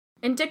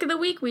In Dick of the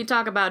Week, we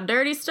talk about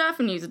dirty stuff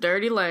and use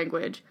dirty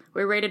language.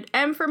 We're rated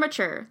M for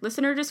mature.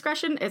 Listener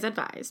discretion is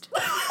advised.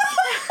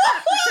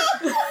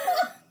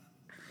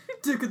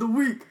 Dick of the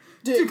Week.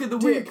 Dick of the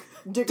Week.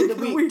 Dick of the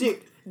Week.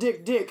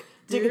 Dick. Dick.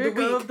 Dick of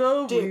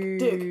the Week.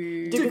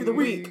 Dick. Dick of the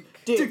Week.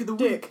 Dick of the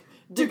Week.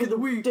 Dick of the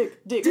Week.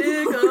 Dick. Dick of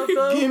the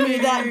Week. Give me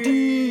that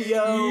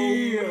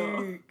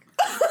D-O.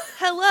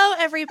 Hello,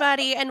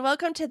 everybody, and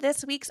welcome to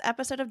this week's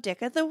episode of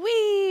Dick of the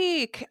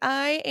Week.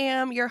 I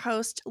am your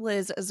host,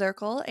 Liz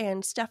Zirkle,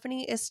 and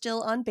Stephanie is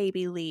still on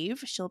baby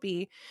leave. She'll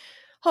be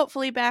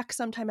hopefully back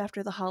sometime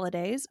after the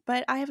holidays,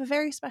 but I have a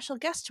very special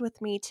guest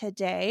with me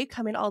today,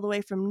 coming all the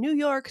way from New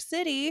York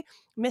City,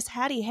 Miss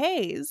Hattie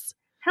Hayes.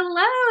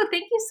 Hello,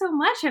 thank you so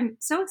much. I'm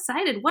so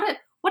excited. What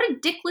a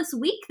dickless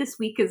week this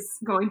week is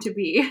going to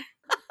be.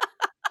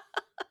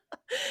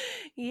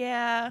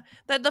 Yeah,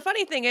 the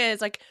funny thing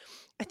is,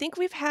 I think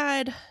we've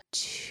had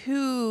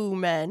 2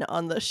 men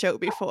on the show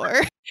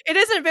before. It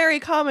isn't very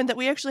common that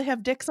we actually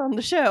have dicks on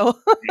the show.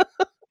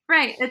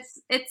 Right.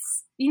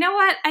 It's you know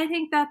what? I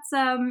think that's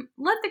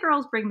let the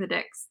girls bring the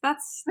dicks.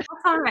 That's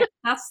all right.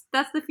 That's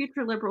the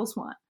future liberals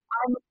want.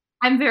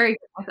 I'm very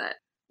good with it.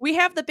 We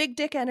have the big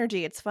dick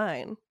energy. It's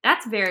fine.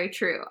 That's very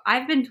true.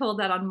 I've been told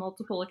that on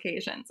multiple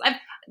occasions. I've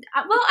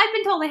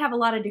been told I have a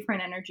lot of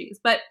different energies,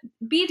 but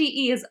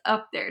BDE is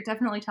up there,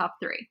 definitely top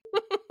 3.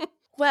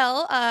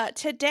 Well,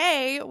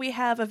 today we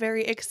have a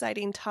very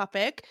exciting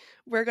topic.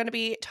 We're going to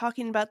be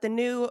talking about the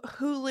new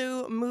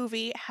Hulu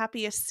movie,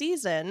 Happiest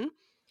Season.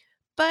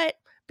 But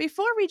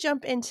before we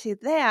jump into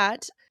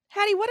that,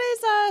 Hattie, what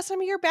is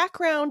some of your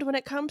background when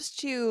it comes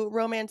to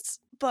romance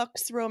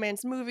books,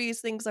 romance movies,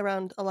 things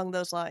along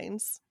those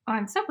lines? Oh,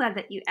 I'm so glad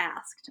that you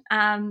asked.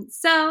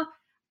 So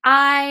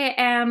I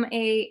am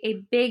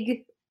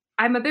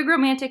I'm a big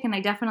romantic, and I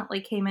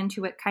definitely came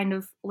into it kind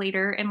of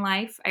later in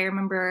life. I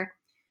remember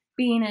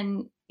being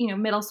in,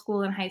 middle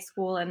school and high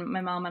school, and my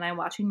mom and I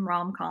watching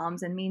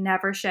rom-coms, and me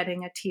never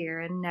shedding a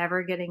tear and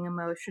never getting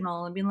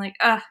emotional and being like,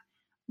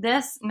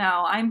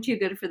 no, I'm too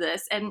good for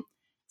this. And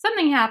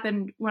something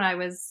happened when I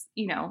was,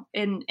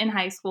 in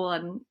high school,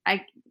 and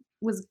I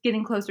was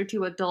getting closer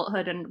to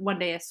adulthood, and one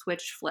day a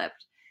switch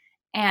flipped.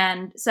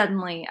 And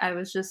suddenly I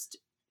was just,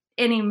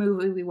 any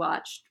movie we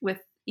watched with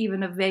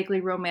even a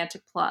vaguely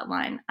romantic plot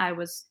line, I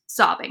was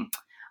sobbing.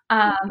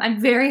 I'm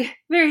very,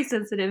 very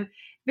sensitive,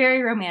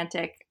 very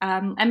romantic.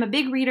 I'm a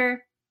big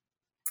reader.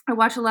 I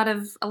watch a lot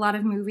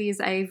of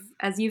movies.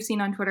 As you've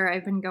seen on Twitter,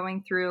 I've been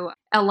going through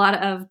a lot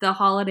of the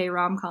holiday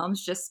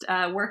rom-coms, just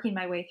working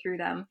my way through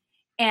them.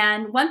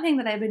 And one thing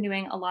that I've been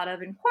doing a lot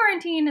of in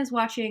quarantine is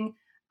watching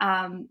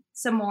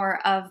some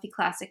more of the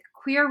classic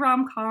queer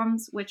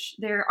rom-coms, which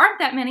there aren't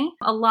that many.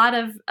 A lot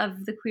of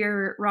the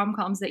queer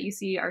rom-coms that you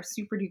see are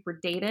super duper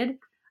dated.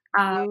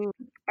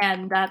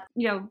 And that,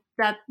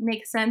 that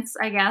makes sense,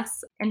 I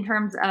guess, in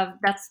terms of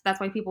that's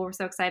why people were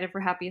so excited for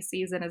Happiest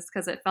Season, is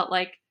because it felt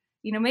like,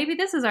 maybe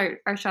this is our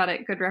shot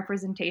at good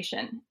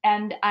representation.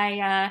 And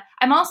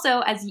I'm also,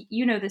 as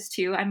you know this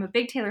too, I'm a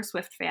big Taylor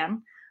Swift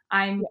fan.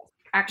 I'm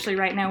actually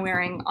right now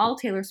wearing all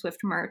Taylor Swift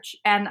merch.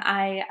 And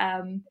I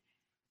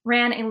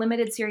ran a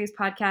limited series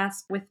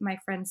podcast with my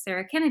friend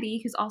Sarah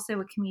Kennedy, who's also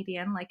a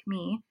comedian like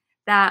me,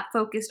 that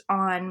focused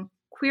on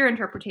queer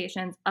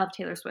interpretations of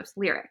Taylor Swift's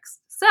lyrics.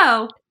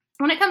 So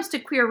when it comes to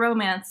queer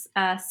romance,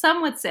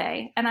 some would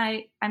say, and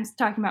I'm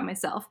talking about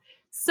myself,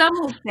 some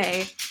would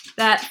say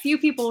that few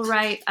people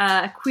write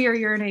queer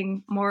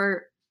yearning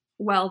more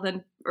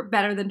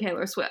better than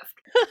Taylor Swift.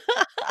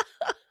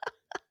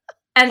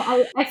 And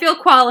I feel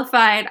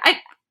qualified.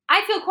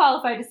 I feel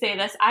qualified to say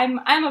this. I'm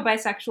a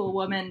bisexual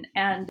woman,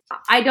 and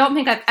I don't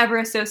think I've ever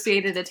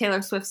associated a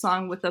Taylor Swift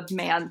song with a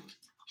man,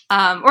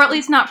 or at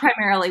least not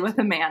primarily with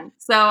a man.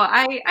 So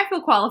I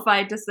feel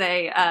qualified to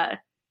say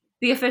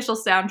the official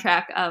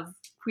soundtrack of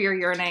Queer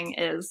Yearning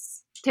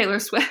is Taylor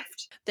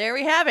Swift. There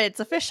we have it. It's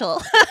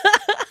official.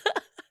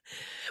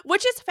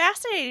 Which is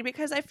fascinating,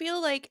 because I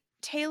feel like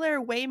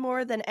Taylor, way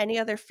more than any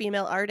other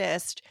female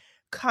artist,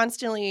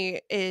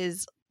 constantly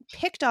is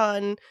picked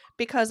on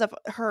because of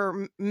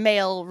her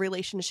male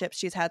relationships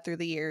she's had through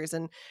the years,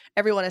 and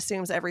everyone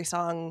assumes every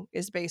song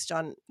is based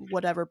on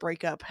whatever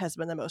breakup has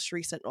been the most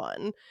recent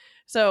one.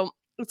 So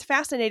it's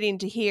fascinating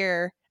to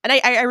hear, and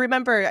I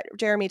remember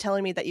Jeremy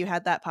telling me that you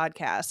had that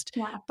podcast.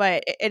 Yeah.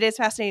 But it is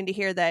fascinating to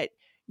hear that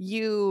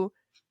you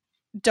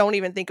don't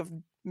even think of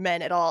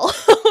men at all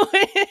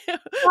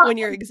when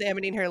you're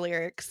examining her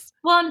lyrics.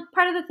 Well, and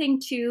part of the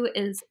thing too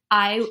is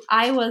I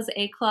was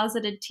a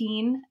closeted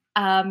teen,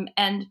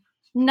 and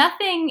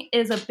nothing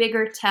is a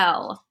bigger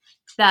tell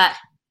that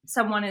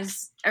someone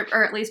is,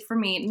 or at least for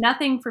me,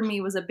 nothing for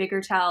me was a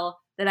bigger tell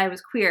that I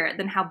was queer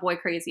than how boy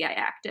crazy I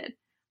acted.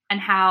 And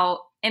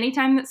how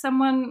anytime that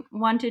someone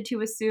wanted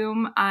to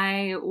assume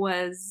I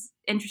was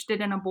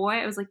interested in a boy,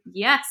 I was like,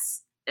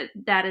 yes,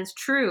 that is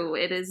true.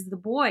 It is the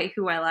boy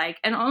who I like,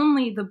 and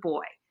only the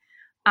boy.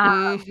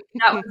 I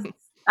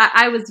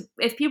was,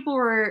 if people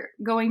were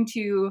going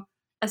to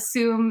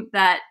assume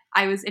that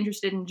I was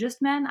interested in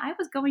just men, I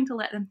was going to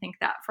let them think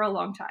that for a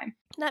long time.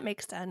 That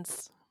makes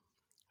sense.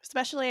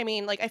 Especially, I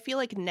mean, like, I feel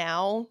like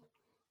now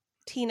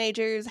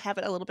teenagers have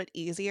it a little bit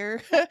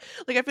easier.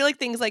 Like, I feel like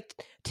things like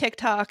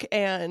TikTok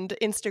and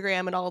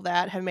Instagram and all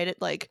that have made it,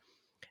 like,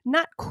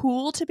 not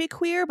cool to be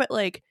queer, but,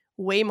 like,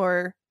 way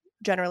more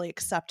generally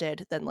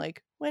accepted than,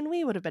 like, when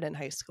we would have been in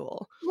high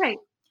school. Right.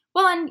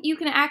 Well, and you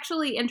can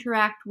actually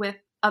interact with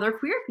other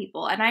queer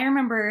people. And I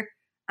remember,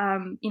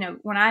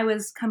 when I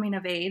was coming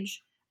of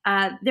age,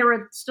 there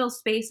were still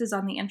spaces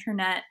on the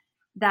internet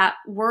that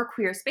were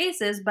queer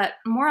spaces, but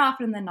more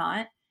often than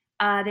not,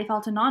 they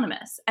felt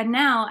anonymous. And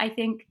now I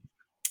think,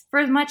 for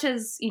as much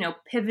as,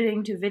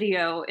 pivoting to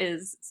video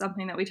is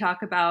something that we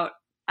talk about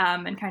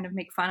and kind of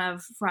make fun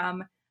of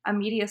from a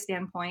media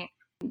standpoint,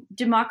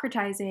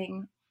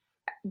 democratizing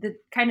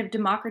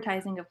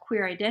of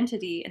queer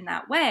identity in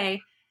that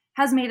way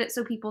has made it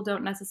so people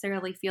don't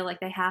necessarily feel like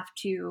they have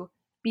to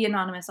be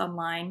anonymous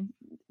online.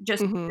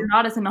 Just you're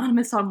not as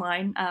anonymous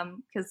online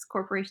because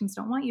corporations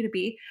don't want you to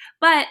be.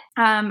 But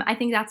I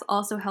think that's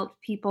also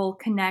helped people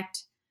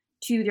connect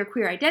to their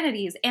queer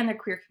identities and their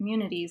queer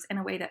communities in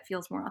a way that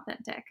feels more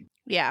authentic.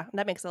 Yeah,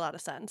 that makes a lot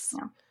of sense.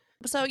 Yeah.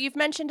 So you've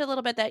mentioned a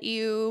little bit that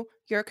you're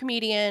a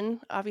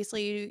comedian.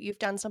 Obviously, you've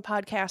done some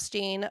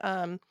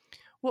podcasting.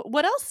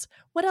 What else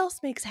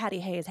makes Hattie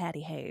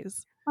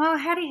Hayes? Oh,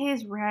 Hattie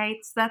Hayes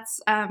writes.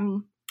 That's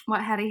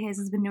what Hattie Hayes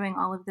has been doing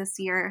all of this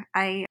year.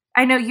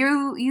 I know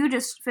you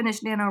just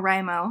finished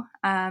NaNoWriMo.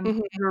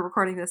 We were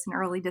recording this in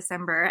early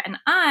December, and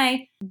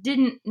I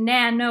didn't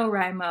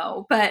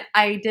NaNoWriMo, but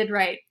I did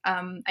write.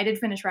 I did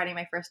finish writing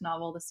my first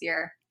novel this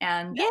year,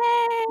 and yay!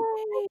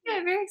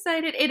 Yeah, very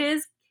excited. It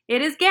is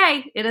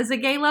gay. It is a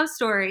gay love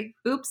story.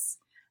 Oops.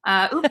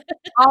 All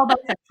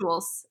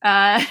bisexuals.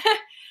 I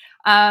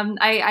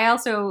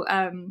also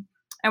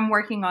am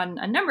working on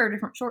a number of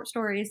different short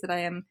stories that I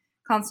am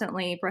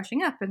constantly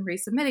brushing up and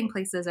resubmitting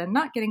places and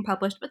not getting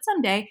published, but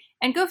someday.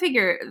 And go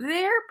figure,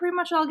 they're pretty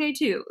much all gay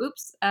too.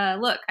 Oops.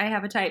 Look, I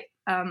have a type.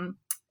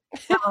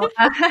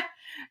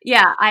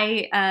 Yeah,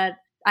 I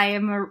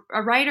am a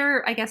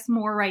writer, I guess,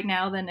 more right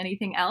now than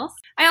anything else.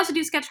 I also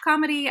do sketch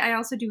comedy. I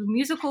also do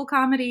musical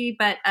comedy,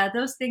 but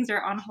those things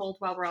are on hold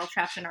while we're all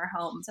trapped in our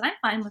homes, and I'm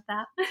fine with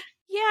that.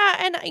 Yeah,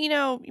 and,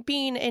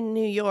 being in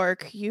New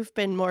York, you've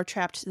been more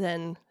trapped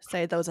than,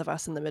 say, those of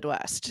us in the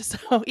Midwest.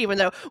 So even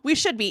though we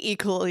should be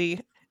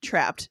equally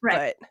trapped,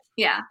 right. But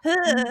yeah.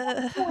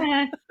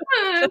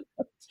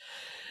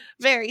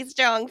 Very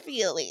strong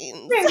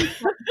feelings.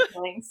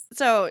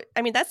 So,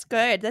 I mean, that's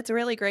good. That's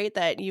really great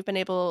that you've been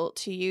able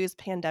to use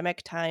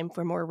pandemic time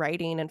for more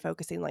writing and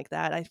focusing like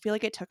that. I feel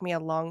like it took me a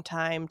long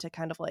time to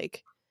kind of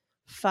like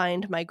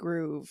find my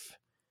groove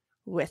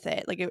with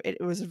it. Like it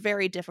was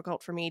very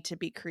difficult for me to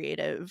be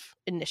creative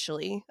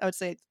initially. I would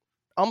say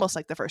almost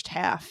like the first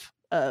half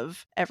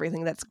of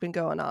everything that's been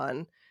going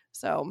on.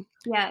 So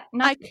yeah,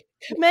 I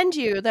commend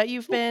you that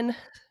you've been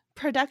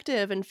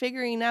productive and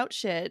figuring out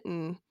shit.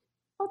 And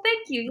well,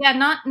 thank you.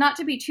 Yeah, not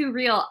to be too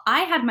real,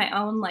 I had my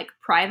own like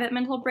private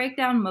mental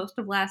breakdown most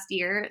of last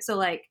year. So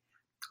like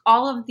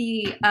all of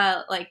the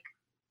like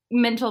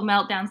mental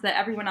meltdowns that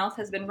everyone else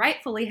has been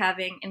rightfully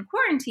having in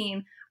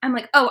quarantine, I'm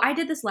like, oh, I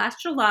did this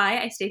last July.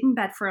 I stayed in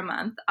bed for a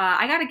month.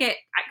 I gotta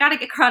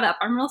get caught up.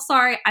 I'm real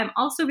sorry. I'm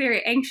also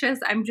very anxious.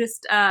 I'm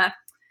just I'm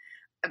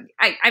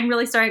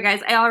really sorry, guys.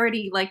 I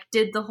already like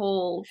did the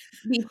whole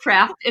be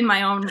trapped in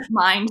my own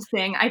mind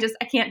thing. I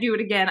can't do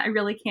it again. I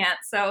really can't.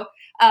 So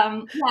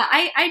yeah,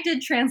 I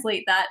did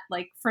translate that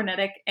like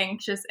frenetic,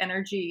 anxious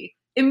energy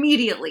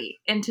immediately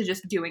into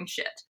just doing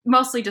shit.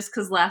 Mostly just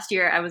because last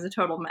year I was a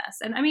total mess.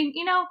 And I mean,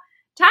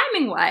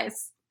 timing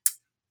wise,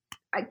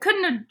 I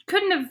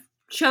couldn't have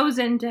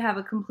chosen to have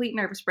a complete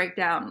nervous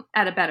breakdown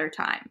at a better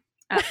time.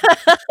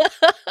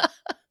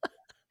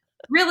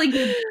 Really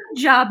good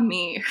job,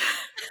 me.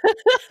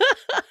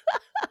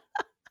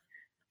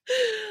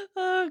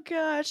 Oh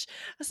gosh.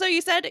 So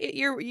you said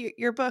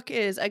your book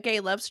is a gay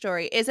love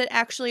story. Is it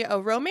actually a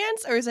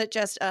romance, or is it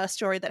just a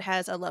story that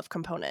has a love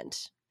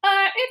component?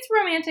 It's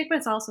romantic, but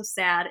it's also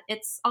sad.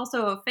 It's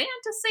also a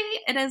fantasy.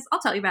 It is.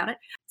 I'll tell you about it.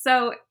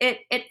 So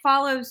it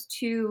follows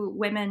two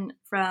women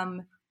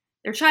from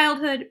their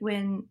childhood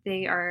when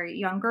they are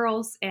young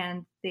girls,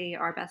 and they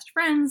are best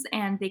friends,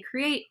 and they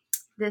create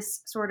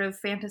this sort of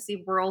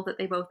fantasy world that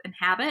they both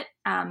inhabit.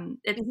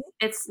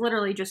 It's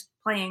literally just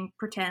playing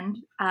pretend,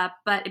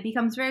 but it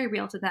becomes very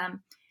real to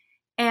them.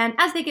 And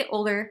as they get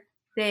older,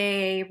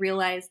 they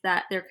realize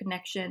that their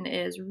connection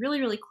is really,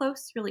 really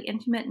close, really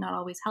intimate, not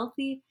always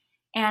healthy.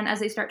 And as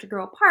they start to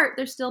grow apart,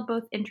 they're still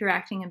both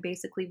interacting in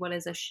basically what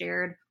is a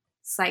shared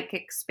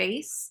psychic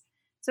space.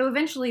 So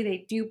eventually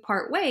they do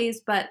part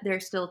ways, but they're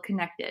still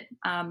connected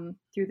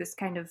through this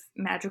kind of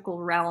magical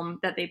realm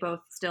that they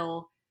both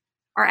still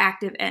are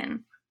active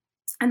in.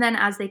 And then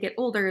as they get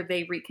older,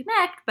 they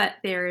reconnect, but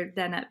they're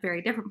then at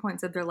very different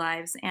points of their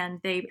lives, and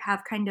they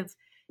have kind of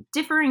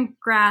differing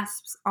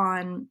grasps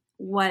on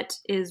what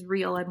is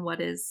real and what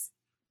is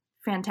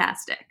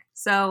fantastic.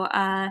 So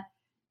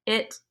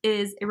it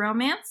is a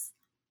romance.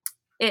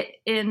 It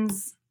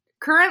ends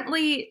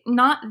currently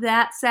not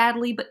that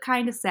sadly, but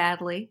kind of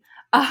sadly.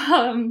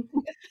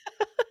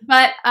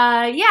 But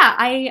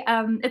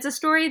it's a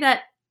story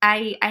that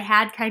I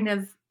had kind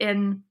of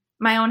in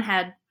my own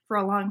head for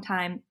a long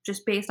time,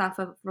 just based off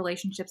of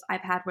relationships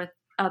I've had with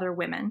other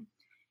women.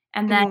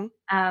 And then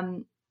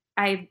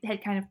I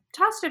had kind of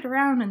tossed it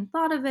around and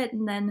thought of it,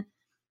 and then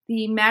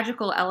the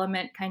magical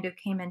element kind of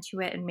came into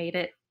it and made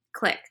it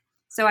click.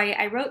 So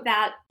I wrote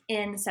that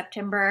in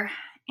September,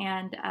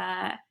 and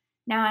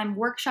now I'm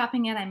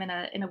workshopping it. I'm in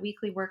a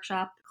weekly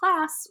workshop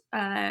class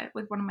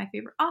with one of my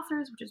favorite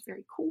authors, which is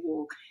very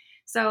cool.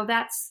 So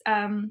that's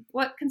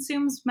what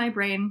consumes my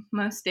brain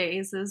most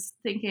days, is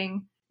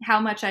thinking how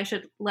much I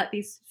should let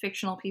these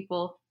fictional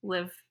people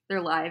live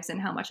their lives and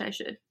how much I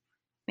should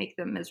make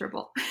them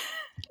miserable.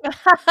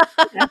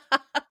 Yeah.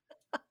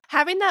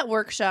 Having that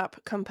workshop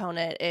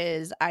component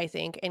is, I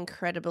think,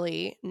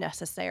 incredibly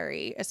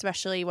necessary,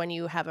 especially when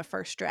you have a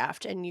first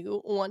draft and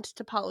you want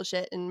to polish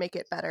it and make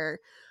it better.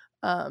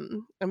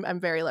 I'm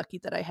very lucky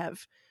that I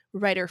have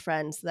writer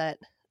friends that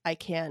I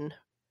can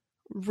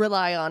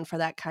rely on for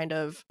that kind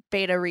of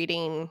beta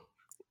reading,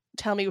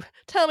 tell me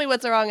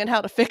what's wrong and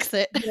how to fix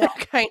it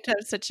kind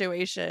of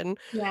situation.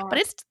 Yeah. But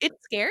it's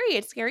scary.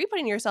 It's scary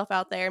putting yourself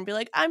out there and be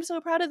like, I'm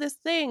so proud of this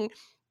thing,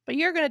 but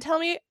you're going to tell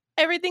me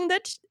everything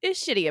that is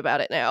shitty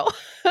about it now.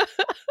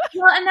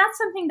 Well, and that's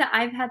something that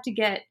I've had to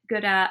get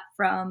good at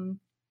from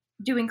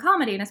doing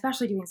comedy, and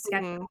especially doing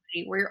sketch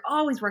comedy, where you're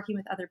always working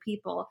with other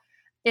people,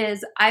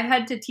 is I've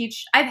had to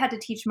teach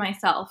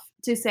myself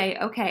to say,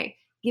 okay,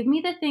 give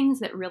me the things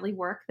that really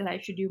work that I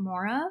should do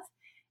more of,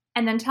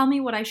 and then tell me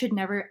what I should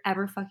never,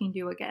 ever fucking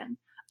do again.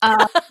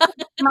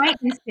 My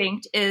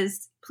instinct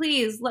is,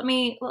 please let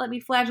me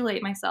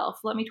flagellate myself.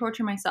 Let me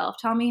torture myself.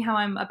 Tell me how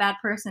I'm a bad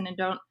person and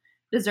don't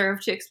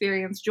deserve to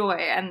experience joy.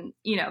 And,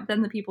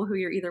 then the people who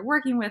you're either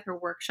working with or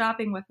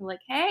workshopping with are like,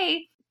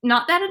 hey,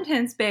 not that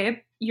intense, babe.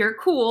 You're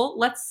cool.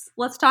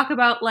 Let's talk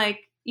about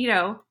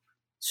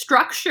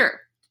structure.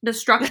 Does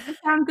structure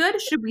sound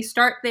good? Should we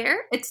start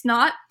there? It's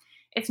not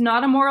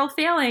a moral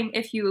failing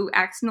if you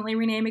accidentally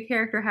rename a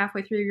character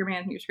halfway through your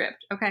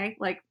manuscript. Okay,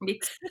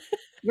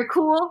 you're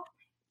cool.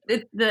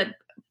 You're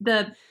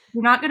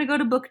not going to go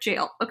to book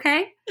jail.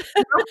 Okay,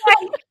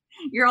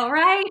 you're all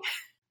right.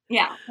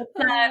 Yeah,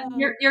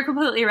 you're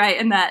completely right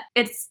in that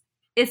it's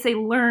a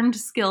learned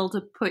skill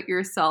to put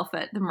yourself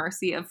at the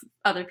mercy of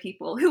other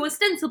people who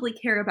ostensibly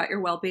care about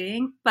your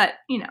well-being, but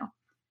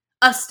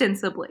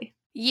ostensibly.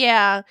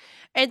 Yeah,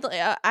 and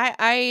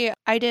I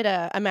did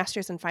a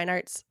master's in fine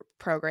arts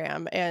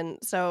program, and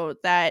so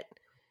that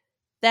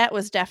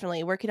was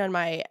definitely working on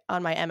my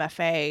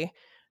MFA.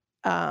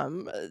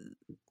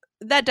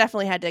 That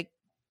definitely had to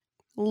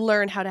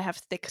learn how to have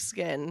thick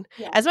skin.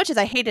 Yeah. As much as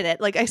I hated it,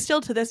 I still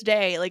to this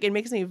day, it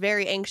makes me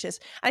very anxious.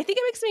 I think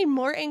it makes me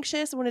more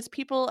anxious when it's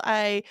people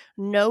I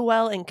know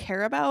well and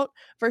care about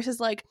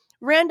versus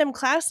random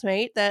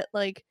classmate that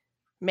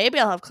maybe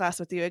I'll have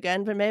class with you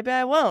again, but maybe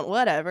I won't.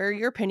 Whatever.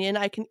 Your opinion,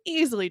 I can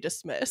easily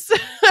dismiss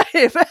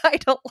if I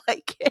don't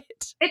like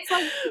it. It's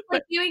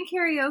like doing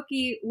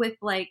karaoke with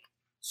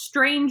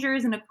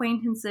strangers and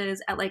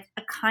acquaintances at a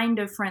kind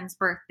of friend's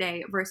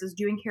birthday versus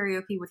doing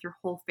karaoke with your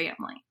whole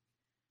family.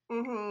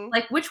 Mm-hmm.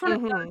 Which one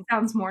of those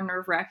sounds more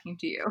nerve-wracking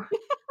to you?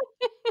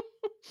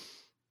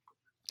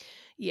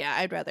 Yeah,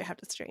 I'd rather have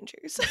the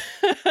strangers.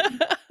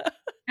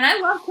 And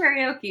I love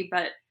karaoke,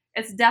 but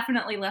it's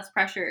definitely less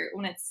pressure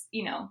when it's,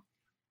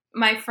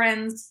 my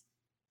friend's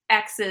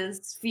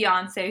ex's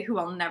fiance who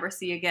I'll never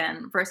see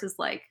again versus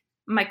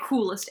my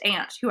coolest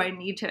aunt who I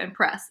need to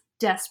impress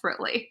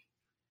desperately.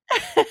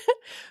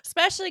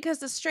 Especially because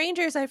the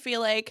strangers, I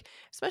feel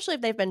especially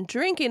if they've been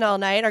drinking all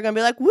night, are going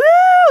to be woo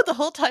the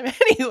whole time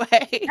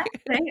anyway. Yes,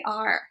 they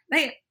are.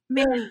 I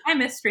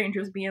miss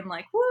strangers being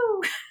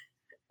woo.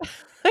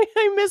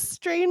 I miss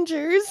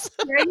strangers.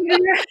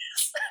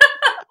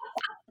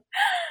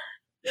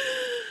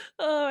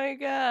 Oh my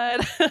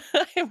God.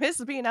 I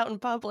miss being out in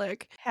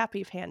public.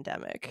 Happy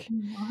pandemic.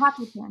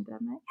 Happy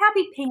pandemic.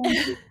 Happy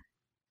pandemic.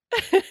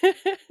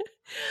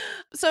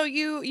 So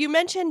you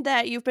mentioned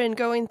that you've been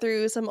going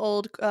through some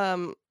old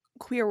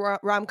queer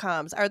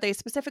rom-coms. Are they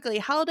specifically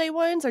holiday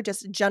ones or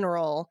just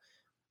general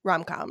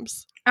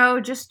rom-coms?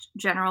 Oh, just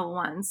general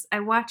ones.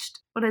 I watched,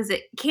 what is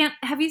it?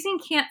 Have you seen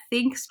Can't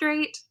Think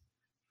Straight?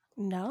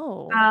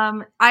 No.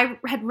 I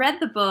had read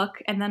the book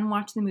and then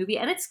watched the movie,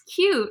 and it's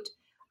cute.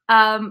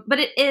 But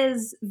it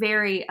is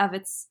very of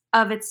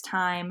its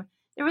time.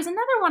 There was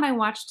another one I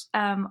watched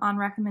on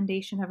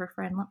recommendation of a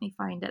friend. Let me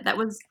find it. That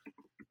was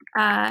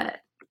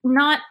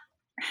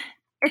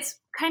it's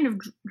kind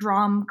of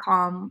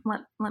drom-com.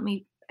 Let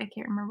me, I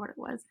can't remember what it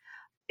was.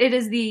 It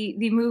is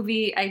the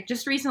movie I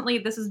just recently,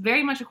 this is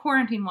very much a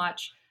quarantine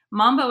watch,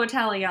 Mambo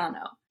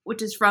Italiano,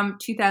 which is from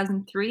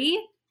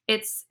 2003.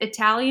 It's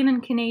Italian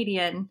and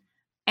Canadian,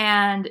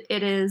 and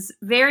it is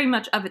very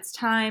much of its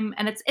time,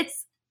 and it's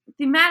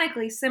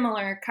thematically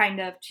similar kind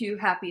of to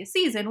Happiest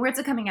Season, where it's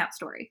a coming out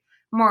story,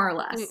 more or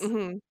less.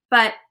 Mm-hmm.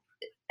 But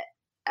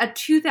a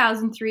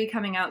 2003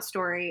 coming out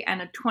story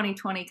and a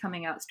 2020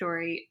 coming out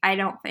story, I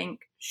don't think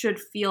should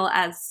feel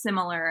as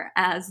similar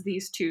as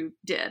these two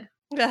did.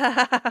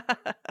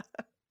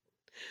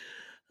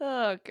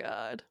 Oh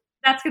God.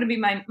 That's gonna be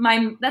my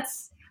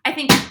that's I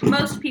think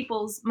most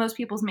people's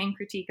main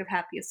critique of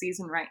Happiest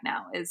Season right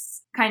now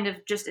is kind of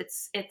just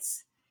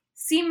its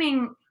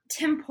seeming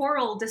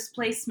temporal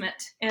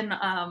displacement in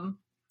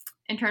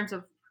terms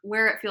of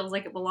where it feels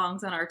like it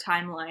belongs on our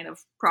timeline of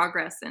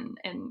progress and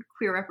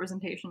queer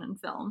representation in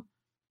film.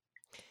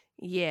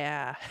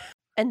 Yeah.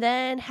 And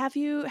then have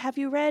you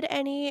read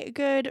any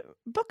good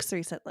books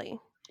recently?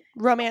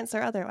 Romance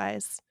or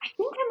otherwise? I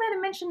think I might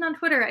have mentioned on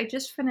Twitter, I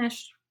just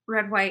finished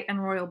Red, White,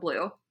 and Royal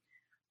Blue.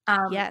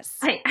 Yes.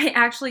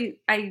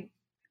 I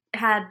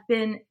had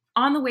been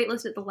on the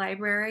waitlist at the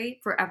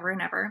library forever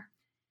and ever.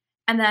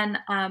 And then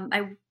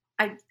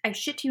I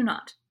shit you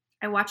not,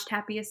 I watched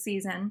Happiest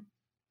Season.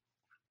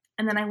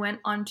 And then I went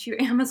onto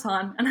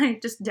Amazon and I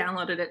just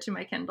downloaded it to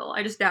my Kindle.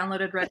 I just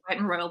downloaded Red, White,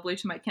 and Royal Blue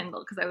to my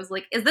Kindle because I was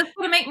like, is this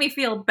going to make me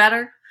feel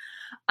better?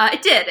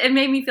 It did. It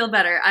made me feel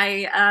better.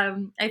 I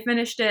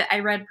finished it. I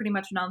read pretty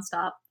much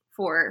nonstop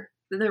for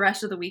the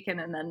rest of the weekend.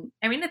 And then,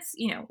 I mean, it's,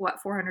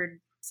 400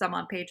 some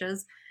odd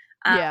pages.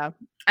 Yeah.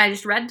 I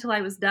just read till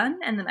I was done.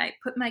 And then I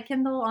put my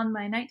Kindle on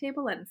my night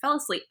table and fell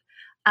asleep.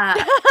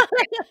 It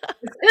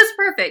was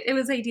perfect. It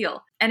was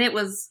ideal. And it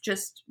was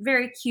just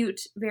very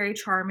cute, very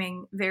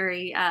charming,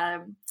 very, I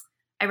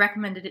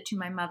recommended it to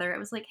my mother. It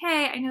was like,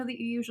 hey, I know that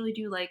you usually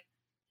do like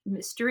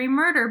mystery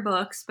murder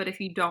books, but if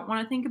you don't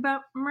want to think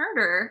about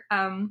murder,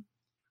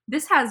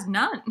 this has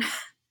none.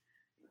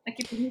 Like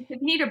if you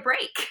need a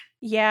break.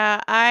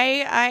 Yeah,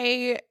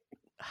 I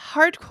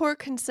hardcore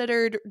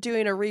considered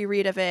doing a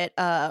reread of it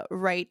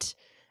right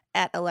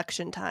at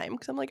election time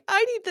because I'm like,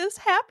 I need this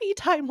happy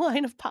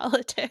timeline of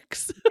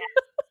politics.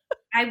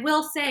 I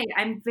will say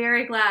I'm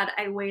very glad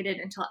I waited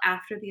until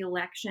after the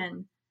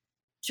election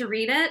to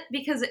read it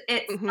because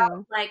it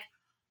felt like,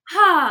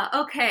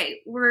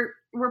 okay, we're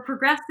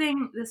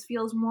progressing. This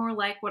feels more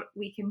like what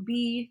we can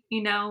be,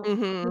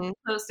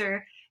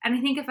 closer. And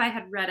I think if I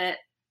had read it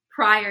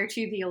prior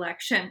to the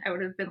election, I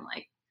would have been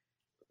like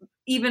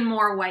even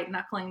more white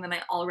knuckling than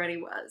I already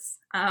was.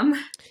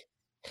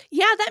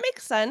 Yeah, that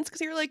makes sense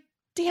because you're like,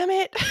 damn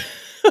it.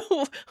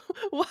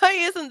 Why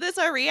isn't this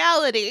our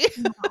reality?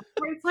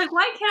 It's like,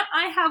 why can't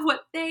I have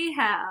what they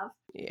have?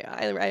 Yeah,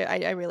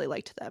 I really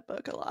liked that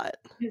book a lot.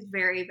 It was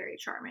very, very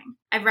charming.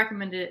 I've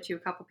recommended it to a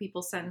couple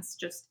people since,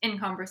 just in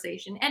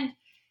conversation. And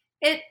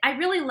I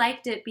really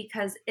liked it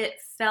because it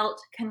felt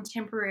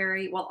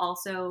contemporary while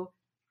also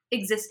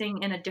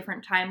existing in a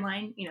different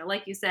timeline.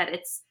 Like you said,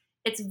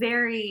 it's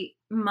very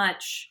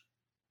much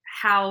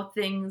how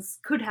things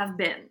could have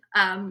been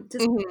to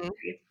some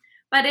degree.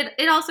 But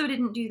it also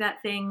didn't do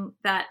that thing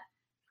that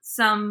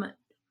some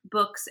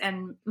books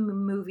and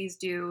movies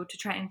do to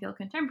try and feel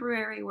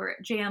contemporary, where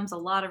it jams a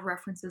lot of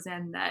references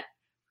in that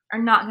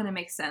are not going to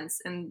make sense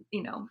and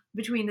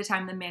between the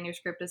time the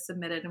manuscript is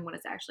submitted and when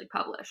it's actually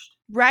published.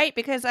 Right,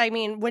 because I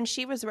mean, when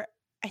she was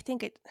I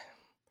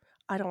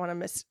don't want to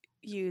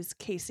misuse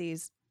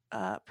Casey's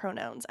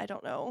pronouns. I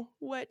don't know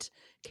what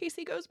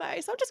Casey goes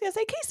by, so I'm just gonna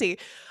say Casey.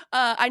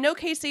 I know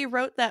Casey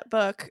wrote that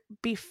book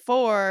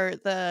before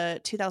the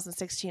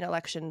 2016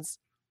 elections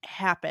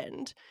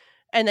happened,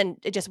 and then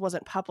it just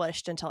wasn't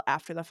published until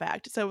after the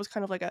fact. So it was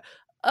kind of like a,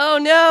 oh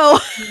no,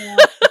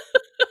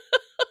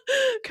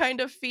 kind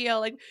of feel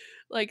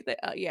like the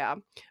yeah.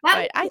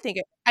 But I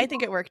think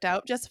it worked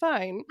out just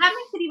fine. That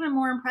makes it even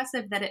more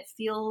impressive that it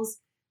feels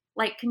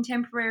like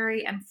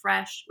contemporary and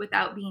fresh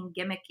without being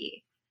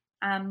gimmicky.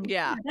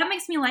 Yeah, that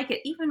makes me like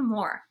it even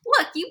more.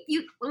 Look,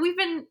 we've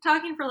been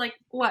talking for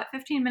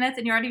 15 minutes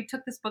and you already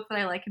took this book that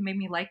I like and made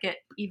me like it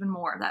even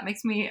more. That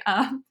makes me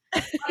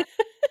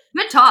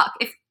good talk.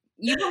 If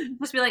you don't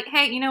just be like,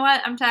 hey, you know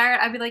what, I'm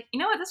tired, I'd be like, you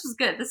know what, this was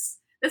good, this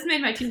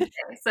made my Tuesday.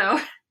 So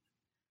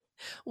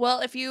well,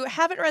 if you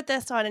haven't read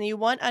this one and you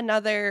want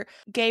another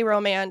gay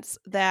romance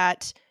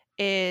that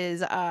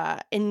is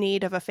in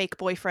need of a fake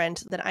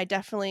boyfriend, then I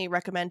definitely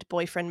recommend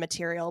Boyfriend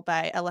Material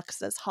by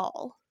Alexis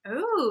Hall.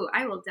 Oh,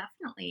 I will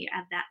definitely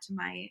add that to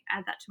my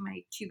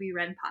to be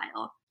read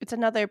pile. It's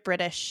another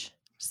British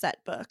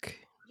set book.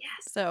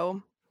 Yes.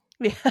 So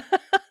yeah.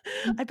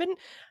 I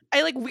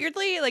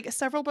weirdly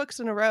several books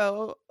in a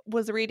row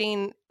was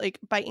reading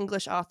by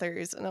English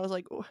authors, and I was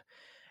like, oh.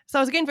 So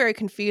I was getting very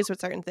confused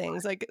with certain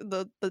things, like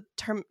the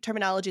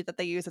terminology that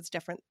they use is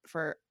different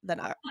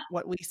than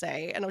what we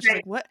say, and I was just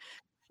like, what?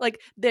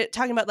 They're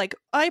talking about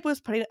I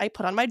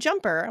put on my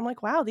jumper. I'm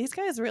like, wow, these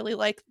guys really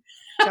like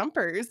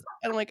jumpers.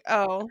 And I'm like,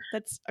 oh,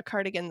 that's a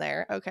cardigan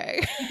there.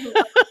 Okay.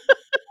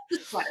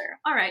 Sweater.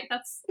 All right, I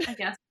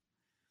guess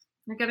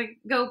I gotta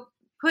go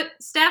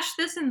stash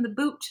this in the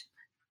boot.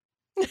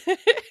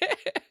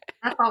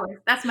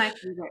 That's my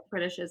favorite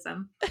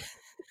Britishism.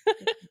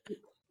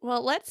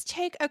 Well, let's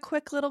take a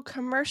quick little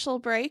commercial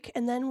break,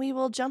 and then we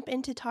will jump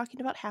into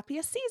talking about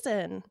Happiest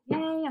Season.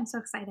 Yay, I'm so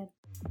excited.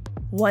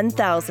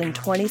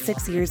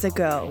 1026 years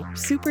ago,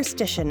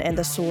 superstition and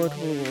the sword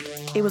ruled.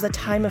 It was a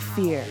time of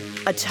fear,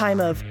 a time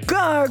of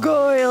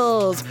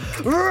gargoyles.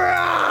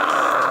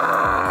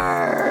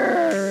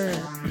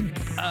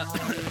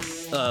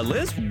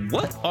 Liz,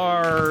 what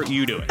are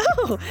you doing?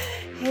 Oh,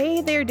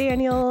 hey there,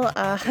 Daniel.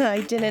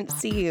 I didn't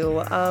see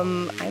you.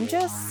 I'm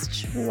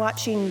just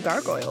watching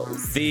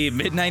Gargoyles. The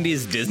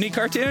mid-90s Disney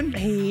cartoon?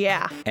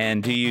 Yeah.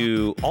 And do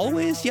you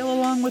always yell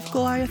along with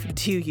Goliath?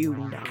 Do you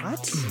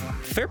not?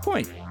 Fair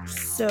point.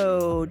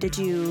 So, did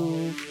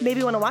you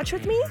maybe want to watch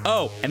with me?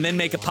 Oh, and then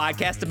make a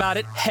podcast about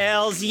it?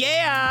 Hells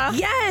yeah!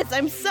 Yes,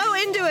 I'm so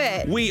into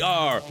it. We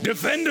are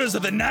Defenders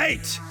of the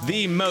Night,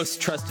 the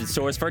most trusted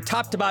source for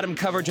top-to-bottom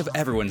coverage of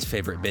everyone's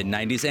favorite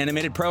mid-90s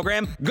animated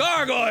program,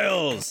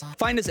 Gargoyles!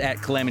 Find us at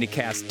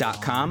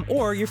calamitycast.com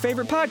or your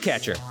favorite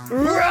podcatcher.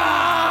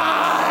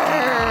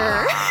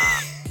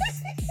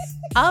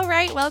 All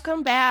right,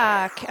 welcome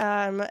back.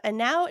 And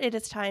now it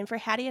is time for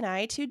Hattie and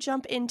I to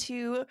jump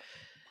into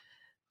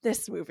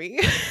this movie.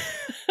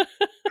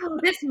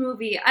 This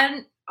movie,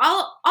 and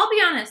I'll be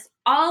honest,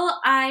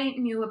 all I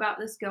knew about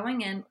this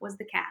going in was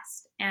the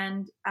cast,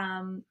 and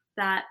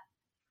that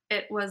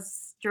it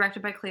was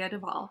directed by Clea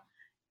Duvall.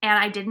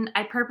 And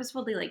I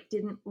purposefully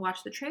didn't watch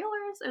the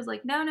trailers. I was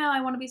like, no,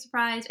 I want to be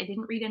surprised. I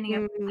didn't read any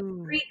of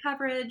the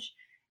pre-coverage,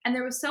 and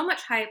there was so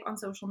much hype on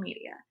social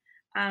media.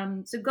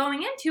 So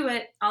going into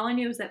it, all I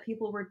knew was that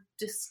people were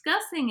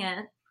discussing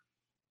it,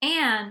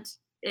 and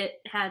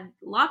it had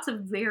lots of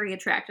very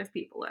attractive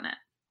people in it.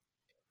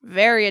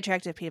 Very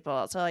attractive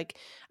people. So,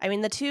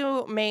 the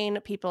two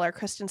main people are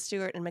Kristen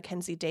Stewart and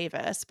Mackenzie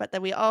Davis, but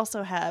then we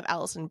also have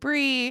Alison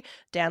Brie,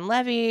 Dan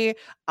Levy,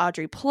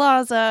 Audrey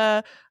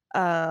Plaza,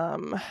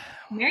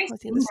 Mary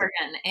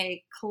Steenburgen,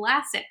 a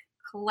classic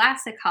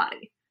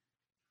hottie.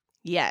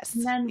 Yes.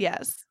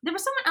 Yes. There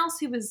was someone else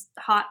who was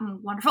hot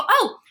and wonderful.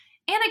 Oh,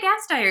 Anna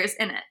Gasteyer's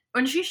in it.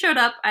 When she showed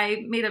up,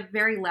 I made a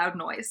very loud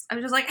noise. I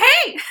was just like,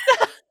 hey!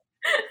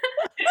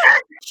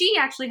 She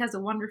actually has a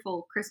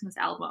wonderful Christmas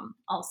album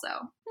also.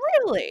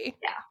 Really?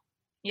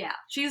 Yeah.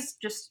 She's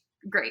just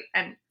great.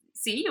 And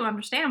see, you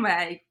understand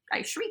why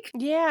I shriek.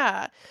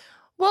 Yeah.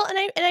 Well,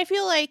 and I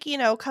feel like,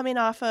 coming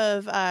off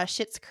of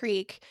Schitt's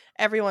Creek,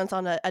 everyone's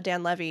on a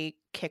Dan Levy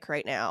kick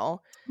right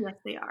now. Yes,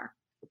 they are.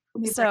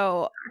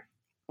 So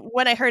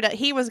when I heard that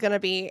he was going to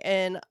be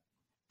in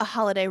a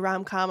holiday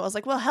rom-com, I was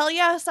like, well, hell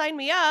yeah, sign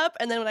me up.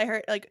 And then when I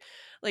heard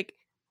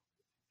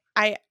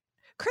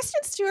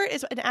Kristen Stewart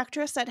is an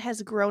actress that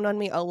has grown on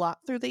me a lot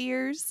through the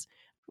years.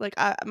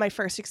 My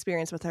first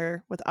experience with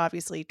her with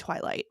obviously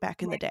Twilight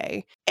back in the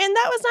day. And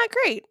that was not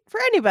great for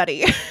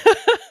anybody.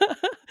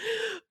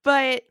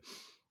 But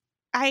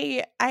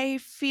I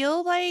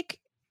feel like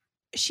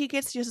she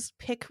gets to just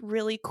pick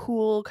really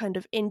cool kind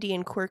of indie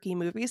and quirky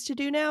movies to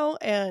do now.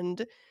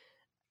 And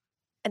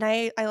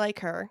I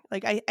like her.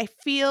 I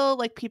feel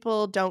like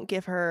people don't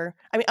give her,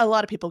 a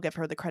lot of people give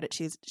her the credit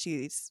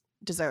she's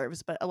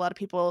deserves, but a lot of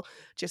people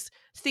just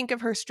think of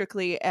her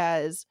strictly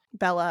as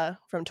Bella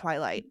from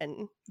Twilight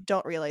and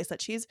don't realize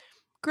that she's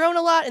grown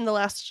a lot in the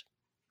last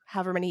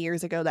however many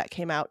years ago that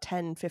came out,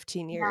 10,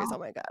 15 years. Yeah. Oh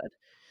my God.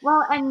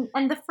 Well,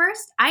 and the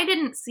first, I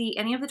didn't see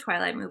any of the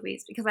Twilight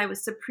movies because I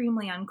was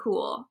supremely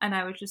uncool, and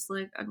I was just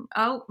like,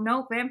 oh,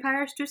 no,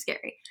 vampires, too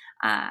scary.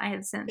 I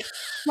have since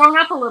grown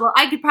up a little.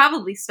 I could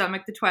probably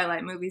stomach the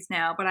Twilight movies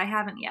now, but I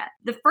haven't yet.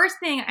 The first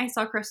thing I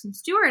saw Kristen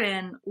Stewart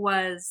in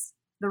was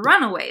The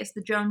Runaways,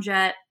 the Joan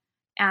Jett.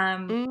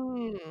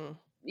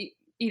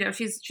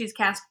 She's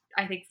cast,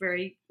 I think,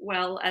 very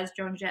well as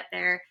Joan Jett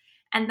there.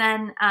 And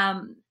then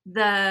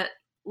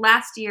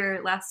last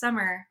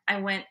summer, I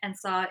went and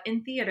saw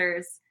in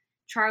theaters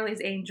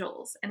Charlie's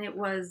Angels, and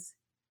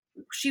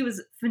she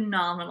was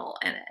phenomenal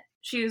in it.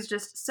 She was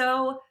just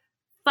so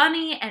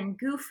funny and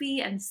goofy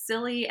and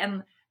silly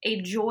and a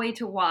joy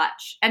to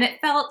watch. And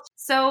it felt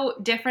so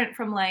different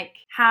from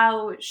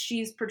how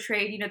she's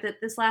portrayed.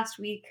 That this last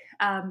week,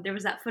 there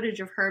was that footage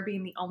of her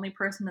being the only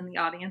person in the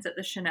audience at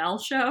the Chanel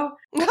show.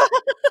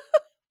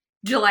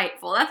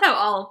 Delightful. That's how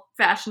all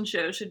fashion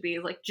shows should be.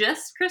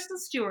 Just Kristen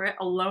Stewart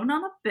alone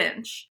on a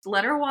bench.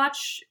 Let her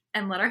watch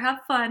and let her have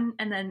fun,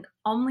 and then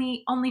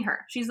only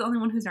her. She's the only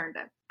one who's earned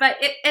it. But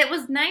it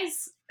was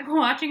nice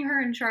watching her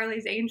in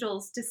Charlie's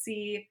Angels to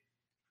see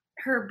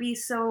her be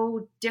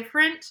so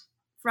different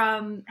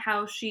from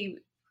how she's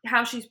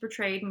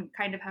portrayed and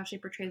kind of how she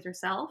portrays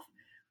herself,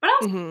 but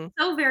also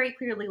so very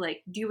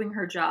clearly doing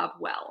her job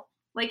well.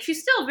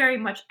 She's still very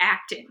much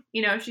acting,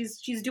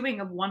 she's doing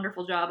a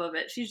wonderful job of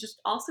it. She's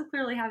just also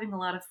clearly having a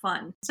lot of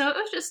fun. So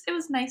it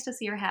was nice to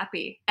see her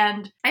happy.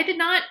 And I did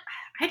not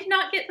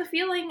get the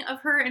feeling of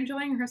her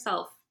enjoying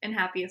herself in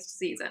Happiest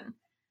Season,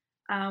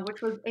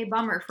 which was a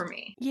bummer for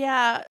me.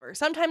 Yeah.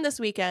 Sometime this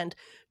weekend,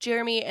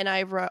 Jeremy and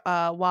I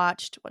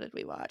watched, what did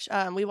we watch?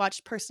 We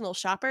watched Personal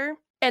Shopper.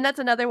 And that's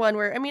another one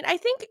where, I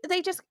think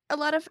a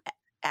lot of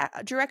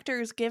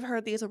directors give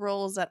her these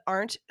roles that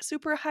aren't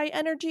super high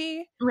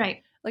energy.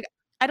 Right.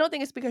 I don't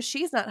think it's because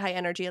she's not high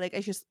energy.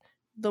 It's just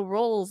the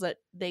roles that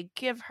they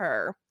give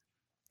her.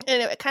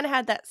 And it kind of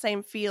had that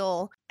same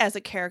feel as a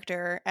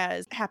character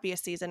as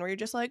Happiest Season, where you're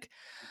just like,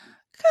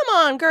 come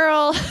on,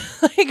 girl.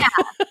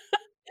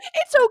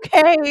 It's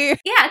okay.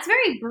 Yeah, it's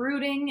very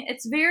brooding.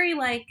 It's very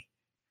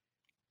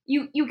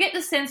you get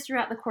the sense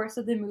throughout the course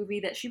of the movie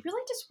that she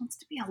really just wants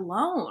to be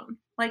alone.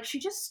 Like she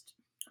just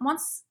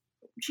wants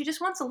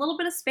a little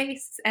bit of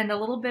space and a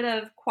little bit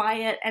of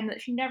quiet, and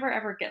that she never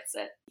ever gets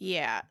it.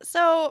 Yeah.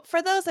 So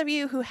for those of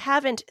you who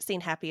haven't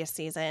seen Happiest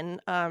Season,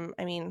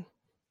 I mean,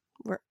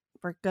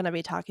 we're gonna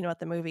be talking about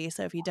the movie,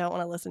 so if you don't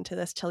want to listen to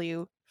this till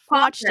you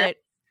watched it,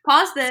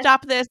 pause this,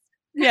 stop this.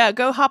 Yeah,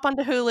 go hop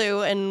onto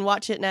Hulu and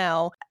watch it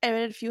now.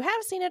 And if you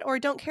have seen it or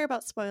don't care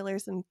about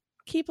spoilers, then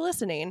keep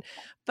listening.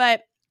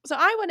 But so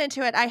I went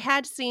into it. I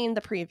had seen the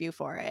preview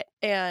for it,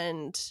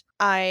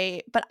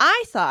 but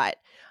I thought,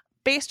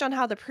 based on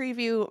how the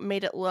preview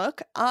made it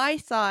look, I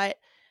thought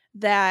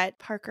that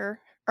Harper,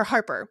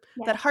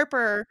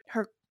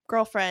 her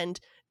girlfriend,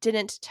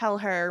 didn't tell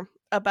her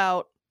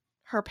about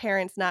her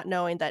parents not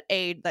knowing that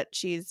A, that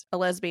she's a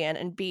lesbian,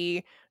 and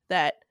B,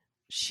 that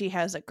she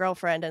has a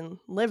girlfriend and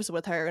lives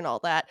with her and all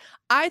that.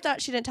 I thought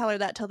she didn't tell her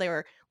that till they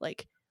were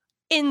like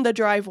in the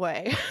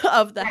driveway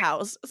of the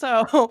house.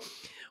 So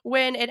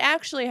when it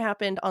actually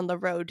happened on the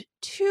road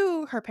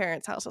to her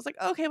parents' house, I was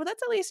like, okay, well,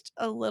 that's at least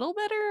a little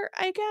better,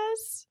 I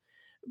guess.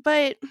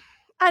 But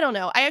I don't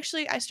know. I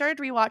started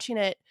rewatching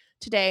it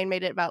today and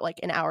made it about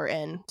like an hour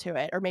into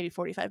it, or maybe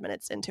 45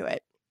 minutes into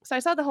it. So I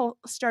saw the whole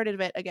start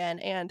of it again,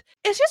 and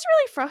it's just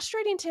really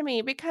frustrating to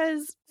me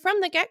because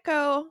from the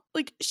get-go,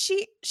 like she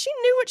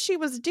knew what she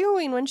was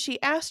doing when she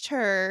asked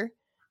her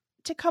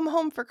to come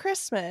home for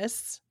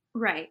Christmas.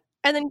 Right.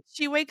 And then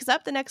she wakes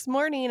up the next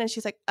morning and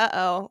she's like,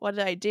 uh-oh, what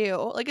did I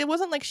do? Like, it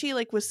wasn't like she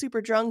like was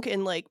super drunk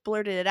and like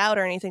blurted it out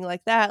or anything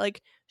like that.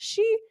 Like,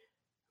 she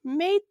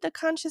made the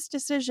conscious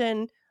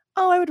decision,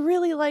 oh, I would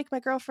really like my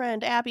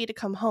girlfriend Abby to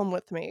come home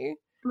with me.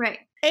 Right.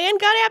 And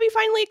got Abby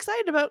finally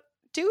excited about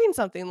doing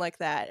something like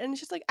that. And it's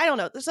just like, I don't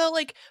know. So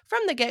like from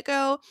the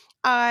get-go,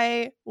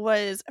 I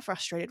was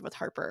frustrated with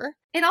Harper.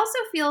 It also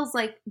feels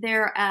like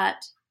they're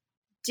at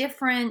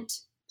different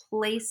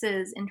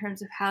places in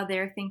terms of how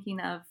they're thinking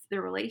of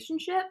their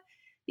relationship,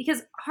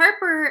 because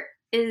Harper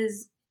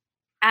is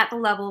at the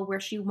level where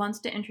she wants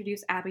to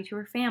introduce Abby to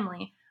her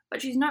family,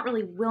 but she's not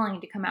really willing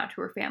to come out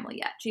to her family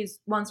yet. She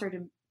wants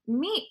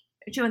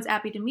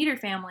Abby to meet her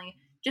family,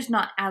 just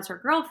not as her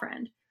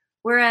girlfriend.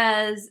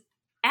 Whereas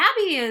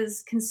Abby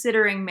is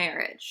considering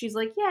marriage. She's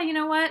like, yeah, you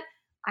know what?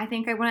 I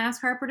think I want to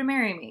ask Harper to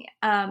marry me.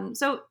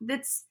 So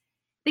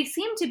they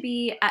seem to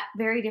be at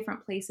very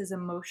different places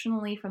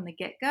emotionally from the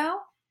get-go.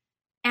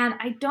 And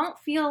I don't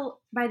feel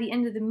by the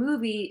end of the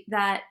movie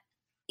that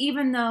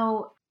even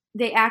though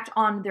they act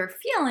on their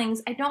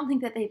feelings, I don't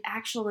think that they've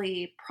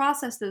actually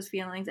processed those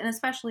feelings. And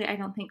especially, I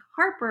don't think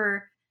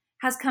Harper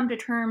has come to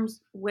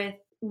terms with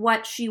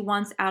what she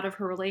wants out of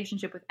her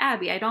relationship with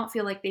Abby. I don't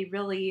feel like they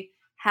really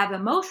have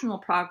emotional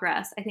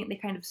progress. I think they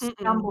kind of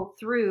stumble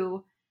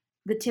through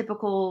the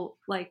typical,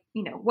 like,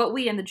 you know, what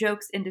we in the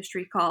jokes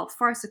industry call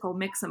farcical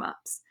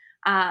mix-em-ups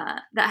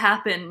that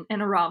happen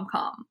in a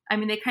rom-com. I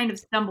mean, they kind of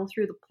stumble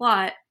through the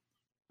plot,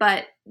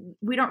 but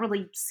we don't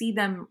really see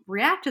them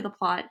react to the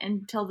plot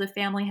until the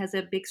family has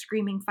a big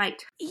screaming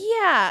fight.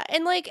 Yeah,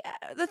 and like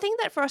the thing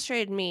that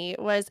frustrated me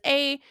was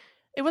it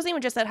wasn't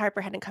even just that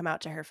Harper hadn't come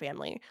out to her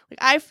family. Like,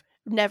 I've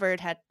never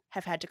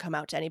have had to come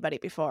out to anybody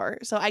before,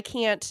 so I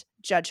can't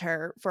judge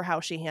her for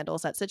how she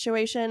handles that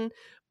situation.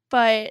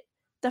 But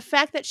the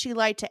fact that she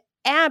lied to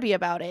Abby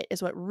about it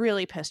is what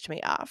really pissed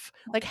me off.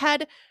 Like,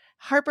 had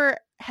Harper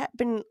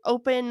been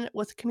open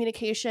with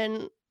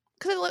communication,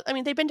 because I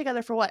mean they've been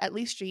together for at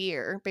least a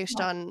year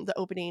based on the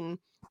opening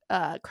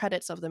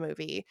credits of the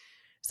movie.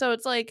 So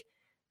it's like,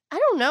 I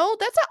don't know,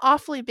 that's an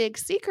awfully big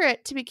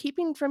secret to be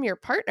keeping from your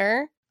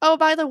partner. Oh,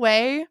 by the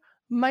way,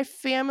 my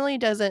family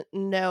doesn't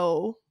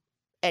know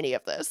any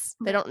of this.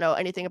 They don't know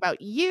anything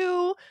about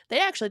you. They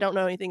actually don't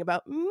know anything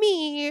about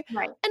me.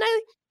 Right. And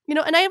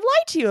I have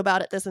lied to you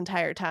about it this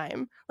entire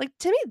time. Like,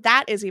 to me,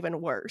 that is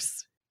even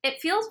worse. It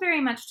feels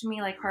very much to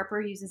me like Harper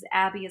uses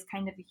Abby as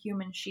kind of a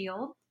human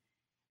shield.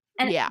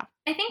 And yeah.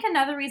 I think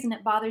another reason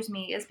it bothers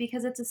me is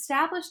because it's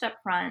established up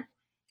front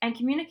and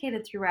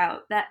communicated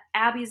throughout that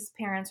Abby's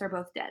parents are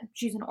both dead.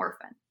 She's an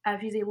orphan.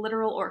 She's a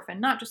literal orphan,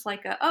 not just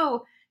like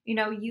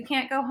you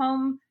can't go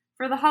home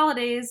for the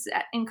holidays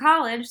in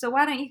college, so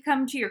why don't you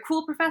come to your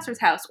cool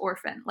professor's house,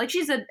 orphan? Like,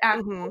 she's an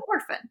actual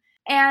orphan.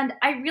 And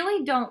I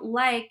really don't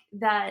like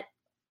that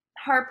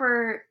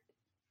Harper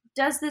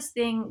does this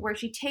thing where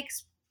she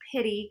takes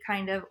pity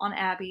kind of on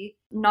Abby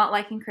not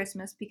liking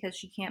Christmas because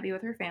she can't be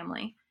with her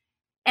family.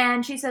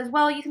 And she says,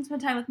 well, you can spend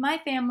time with my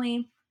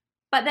family.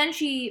 But then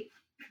she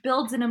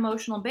builds an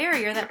emotional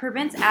barrier that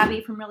prevents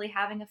Abby from really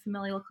having a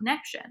familial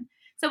connection.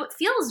 So it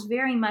feels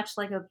very much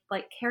like a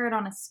carrot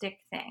on a stick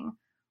thing,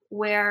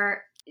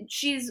 where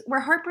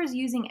Harper's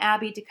using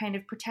Abby to kind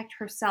of protect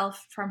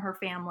herself from her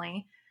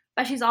family,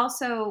 but she's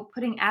also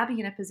putting Abby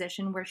in a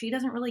position where she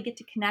doesn't really get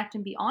to connect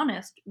and be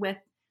honest with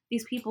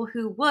these people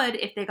who would,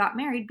 if they got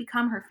married,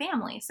 become her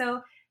family.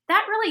 So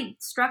that really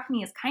struck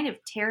me as kind of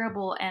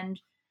terrible and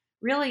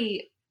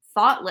really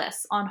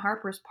thoughtless on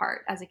Harper's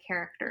part as a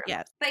character.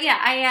 Yes. But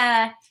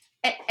yeah,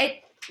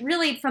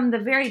 really from the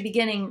very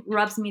beginning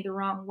rubs me the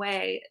wrong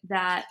way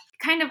that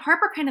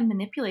Harper kind of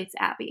manipulates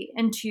Abby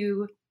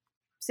into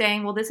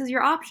saying, well, this is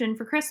your option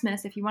for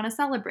Christmas if you want to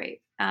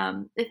celebrate.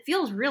 It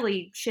feels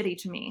really shitty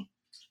to me.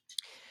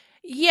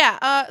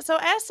 Yeah. So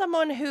as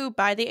someone who,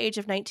 by the age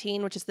of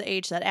 19, which is the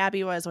age that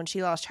Abby was when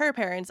she lost her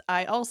parents,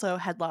 I also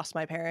had lost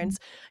my parents.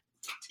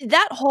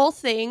 That whole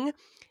thing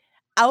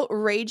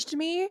outraged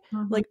me,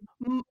 like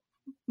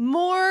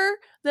more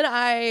than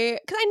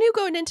because I knew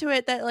going into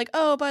it that like,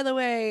 oh, by the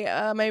way,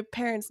 my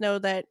parents know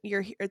that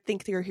you're here,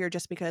 think you're here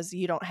just because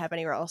you don't have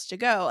anywhere else to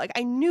go. Like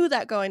I knew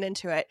that going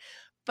into it,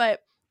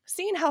 but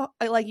seeing how,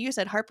 like you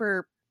said,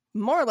 Harper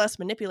more or less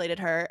manipulated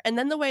her, and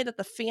then the way that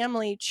the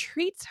family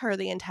treats her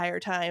the entire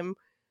time,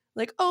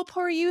 like, oh,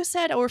 poor you,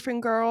 said orphan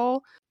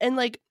girl, and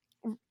like,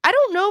 I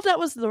don't know if that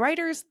was the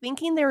writers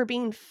thinking they were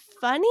being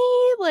funny,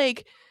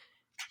 like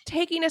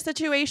taking a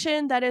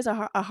situation that is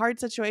a hard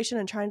situation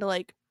and trying to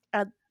like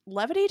add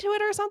levity to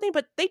it or something,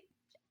 but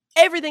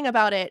everything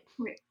about it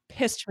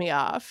pissed me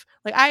off.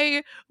 Like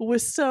I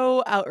was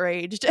so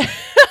outraged.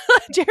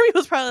 Jeremy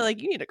was probably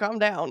like, you need to calm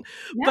down.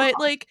 No. But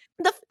like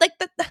the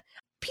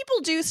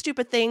people do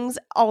stupid things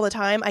all the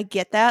time. I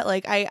get that.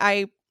 Like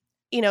I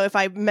if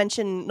I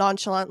mention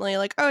nonchalantly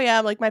like, oh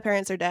yeah, like my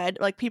parents are dead,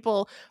 like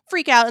people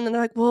freak out and then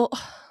they're like, well,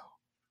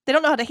 they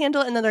don't know how to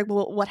handle it, and then they're like,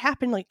 well, what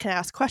happened? Like, can I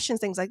ask questions,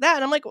 things like that?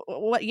 And I'm like,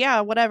 what?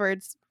 Yeah, whatever.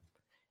 It's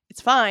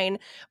fine.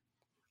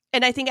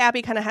 And I think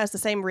Abby kind of has the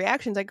same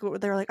reactions. Like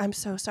they're like, I'm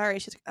so sorry.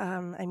 She's like,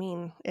 I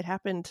mean, it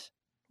happened,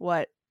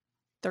 what,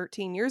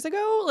 13 years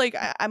ago? Like,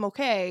 I'm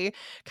okay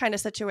kind of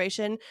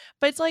situation.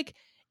 But it's like,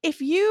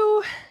 if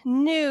you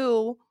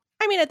knew,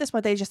 I mean, at this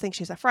point, they just think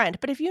she's a friend.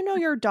 But if you know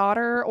your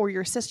daughter or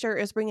your sister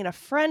is bringing a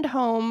friend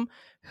home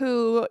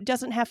who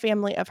doesn't have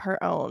family of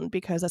her own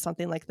because of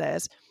something like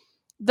this,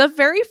 the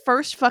very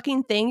first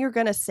fucking thing you're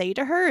going to say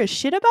to her is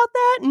shit about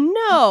that?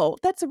 No,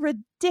 that's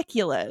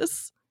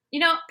ridiculous.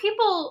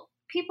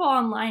 People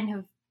online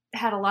have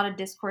had a lot of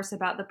discourse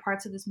about the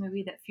parts of this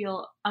movie that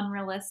feel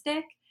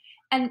unrealistic.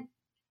 And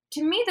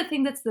to me, the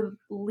thing that's the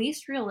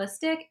least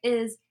realistic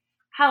is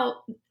how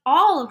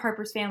all of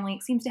Harper's family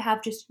seems to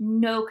have just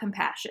no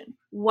compassion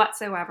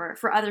whatsoever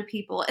for other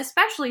people,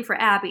 especially for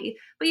Abby.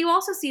 But you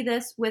also see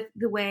this with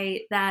the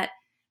way that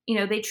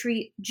they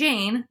treat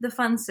Jane, the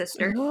fun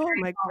sister. Oh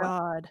my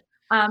God.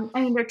 I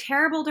mean, they're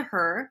terrible to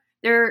her.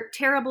 They're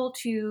terrible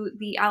to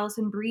the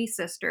Alison Brie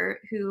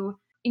sister who,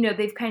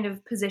 they've kind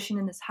of positioned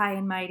in this high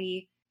and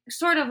mighty,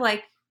 sort of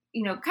like,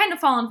 kind of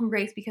fallen from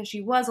grace because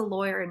she was a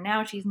lawyer and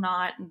now she's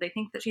not. And they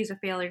think that she's a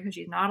failure because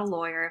she's not a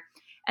lawyer.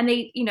 And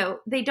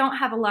they don't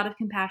have a lot of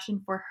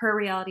compassion for her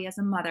reality as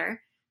a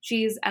mother.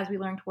 She's, as we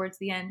learn towards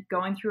the end,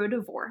 going through a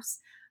divorce.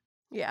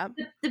 Yeah.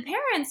 The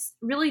parents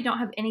really don't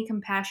have any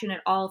compassion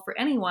at all for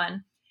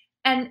anyone.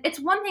 And it's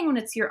one thing when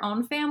it's your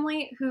own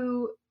family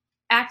who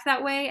act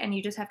that way and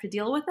you just have to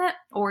deal with it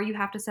or you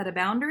have to set a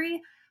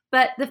boundary.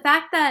 But the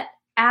fact that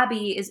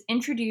Abby is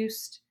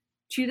introduced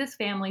to this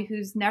family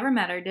who's never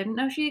met her, didn't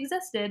know she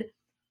existed,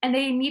 and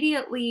they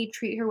immediately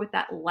treat her with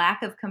that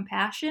lack of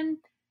compassion,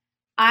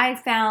 I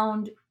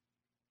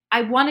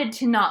wanted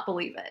to not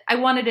believe it. I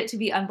wanted it to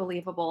be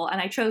unbelievable,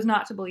 and I chose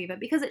not to believe it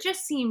because it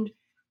just seemed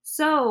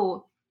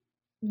so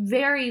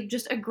very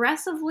just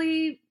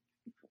aggressively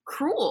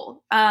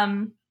cruel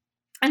and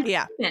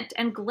flippant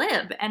and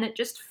glib, and it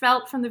just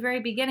felt from the very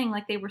beginning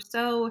like they were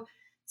so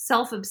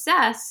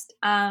self-obsessed,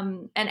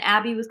 and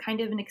Abby was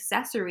kind of an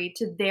accessory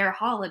to their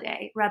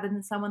holiday rather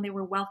than someone they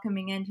were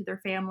welcoming into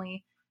their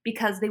family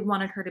because they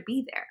wanted her to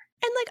be there.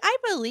 And like I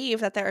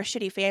believe that there are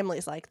shitty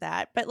families like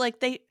that, but like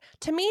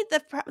to me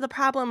the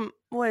problem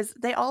was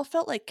they all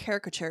felt like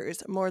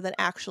caricatures more than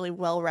actually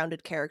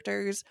well-rounded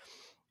characters.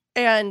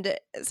 And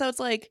so it's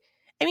like,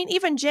 I mean,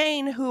 even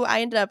Jane, who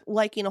I ended up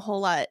liking a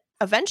whole lot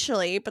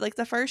eventually, but like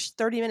the first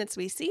 30 minutes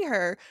we see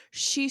her,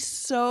 she's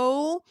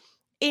so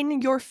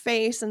in your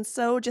face and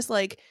so just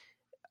like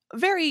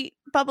very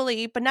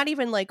bubbly, but not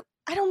even like,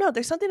 I don't know.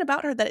 There's something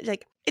about her that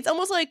like it's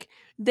almost like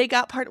they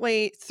got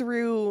partway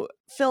through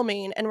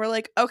filming and we're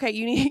like, okay,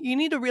 you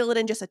need to reel it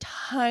in just a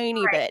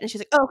tiny bit. And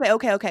she's like,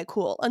 okay,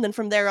 cool. And then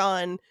from there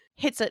on,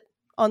 hits it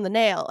on the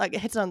nail, like it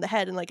hits it on the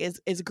head, and like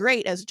is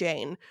great as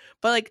Jane.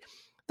 But like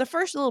the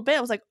first little bit,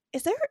 I was like,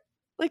 is there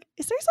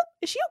something?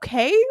 Is she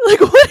okay?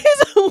 Like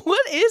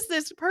what is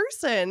this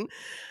person?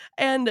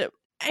 And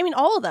I mean,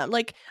 all of them.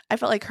 Like, I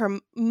felt like her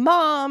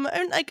mom,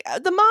 and like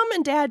the mom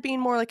and dad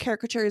being more like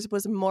caricatures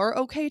was more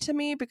okay to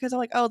me because I'm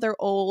like, oh,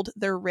 they're old,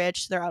 they're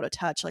rich, they're out of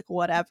touch, like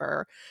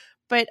whatever.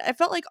 But I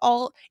felt like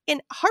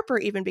and Harper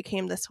even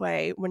became this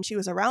way when she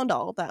was around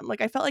all of them.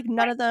 Like, I felt like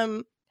none of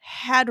them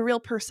had real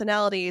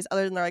personalities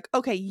other than they're like,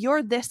 okay,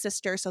 you're this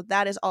sister, so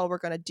that is all we're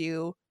going to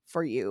do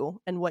for you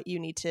and what you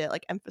need to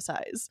like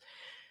emphasize.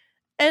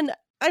 And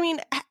I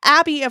mean,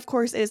 Abby, of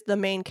course, is the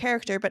main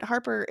character, but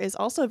Harper is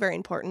also very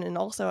important and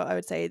also, I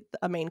would say,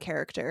 a main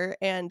character.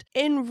 And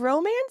in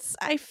romance,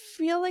 I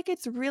feel like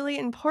it's really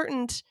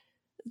important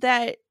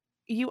that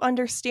you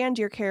understand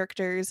your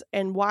characters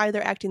and why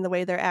they're acting the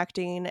way they're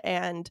acting.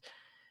 And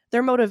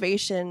their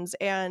motivations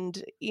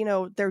and, you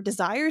know, their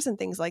desires and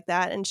things like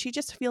that. And she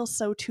just feels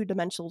so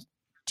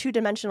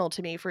two-dimensional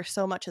to me for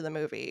so much of the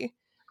movie.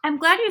 I'm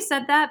glad you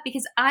said that,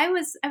 because I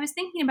was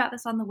thinking about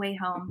this on the way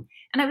home,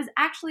 and I was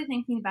actually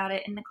thinking about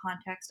it in the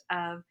context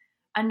of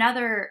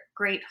another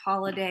great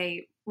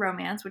holiday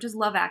romance, which is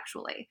Love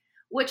Actually,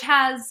 which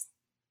has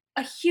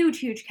a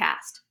huge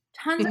cast,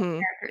 tons of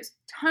characters,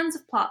 tons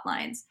of plot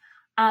lines.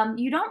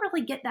 You don't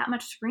really get that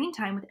much screen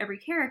time with every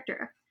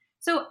character.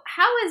 So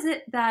how is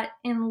it that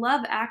in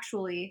Love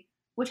Actually,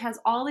 which has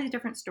all these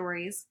different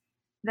stories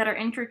that are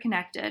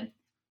interconnected,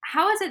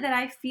 how is it that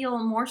I feel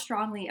more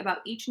strongly about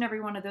each and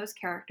every one of those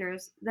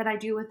characters that I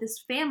do with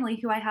this family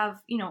who I have,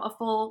 you know, a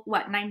full,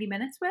 90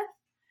 minutes with?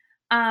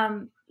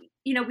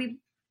 You know,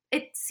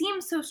 it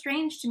seems so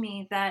strange to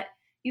me that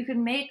you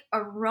can make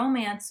a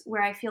romance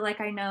where I feel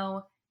like I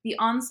know the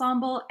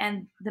ensemble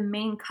and the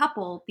main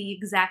couple the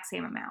exact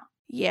same amount.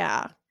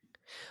 Yeah.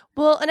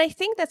 Well, and I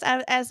think that's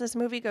as this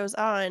movie goes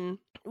on,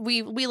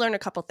 we learn a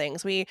couple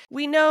things. We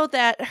know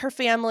that her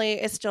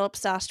family is still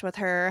obsessed with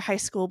her high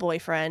school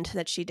boyfriend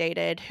that she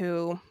dated,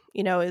 who,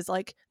 you know, is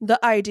like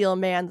the ideal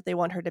man that they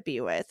want her to be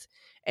with.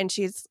 And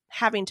she's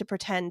having to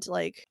pretend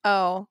like,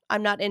 oh,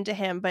 I'm not into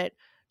him, but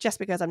just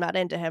because I'm not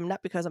into him,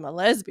 not because I'm a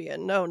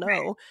lesbian. No.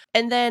 Right.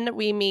 And then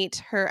we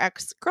meet her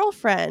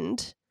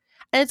ex-girlfriend.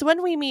 And it's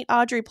when we meet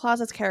Aubrey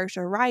Plaza's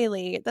character,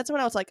 Riley, that's when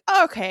I was like,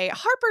 okay,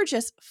 Harper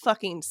just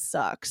fucking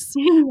sucks.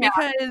 Yeah.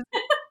 Because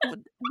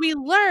we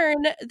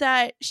learn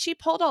that she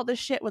pulled all this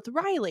shit with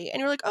Riley. And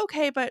you're like,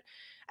 okay, but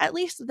at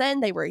least then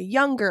they were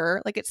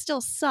younger. Like, it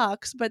still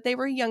sucks, but they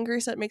were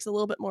younger, so it makes a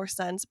little bit more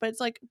sense. But it's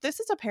like,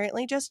 this is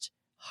apparently just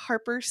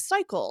Harper's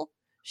cycle.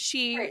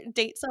 She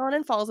dates someone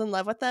and falls in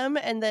love with them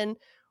and then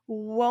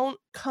won't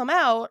come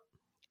out.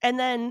 And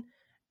then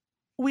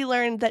we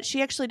learned that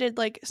she actually did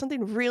like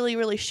something really,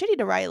 really shitty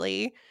to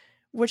Riley,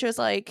 which was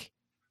like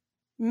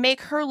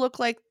make her look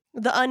like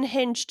the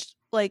unhinged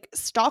like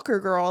stalker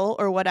girl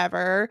or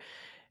whatever,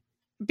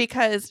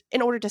 because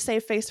in order to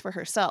save face for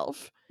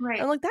herself. Right.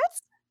 I'm like,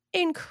 that's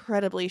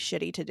incredibly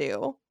shitty to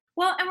do.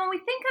 Well, and when we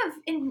think of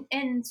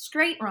in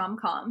straight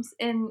rom-coms,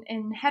 in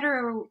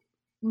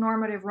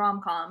heteronormative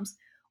rom-coms,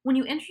 when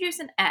you introduce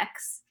an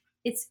ex,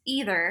 it's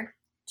either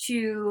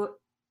to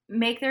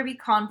make there be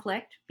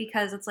conflict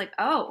because it's like,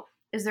 oh,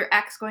 is their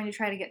ex going to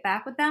try to get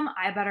back with them?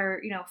 I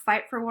better, you know,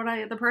 fight for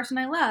the person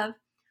I love.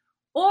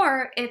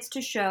 Or it's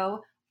to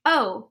show,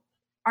 oh,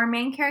 our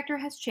main character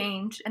has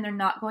changed and they're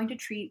not going to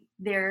treat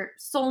their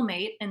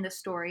soulmate in this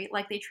story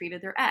like they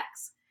treated their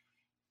ex.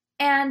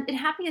 And in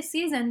Happiest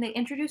Season, they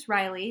introduce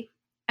Riley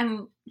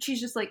and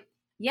she's just like,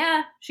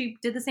 yeah, she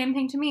did the same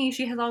thing to me.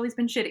 She has always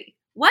been shitty.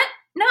 What?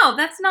 No,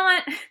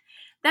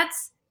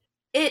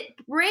 it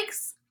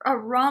breaks a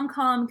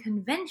rom-com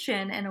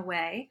convention in a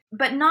way,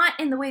 but not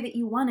in the way that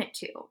you want it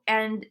to.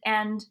 And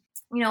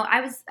you know,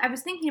 I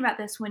was thinking about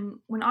this when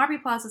Aubrey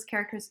Plaza's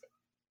character's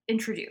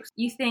introduced.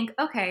 You think,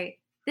 okay,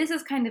 this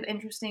is kind of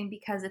interesting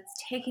because it's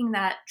taking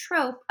that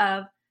trope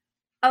of,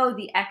 oh,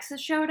 the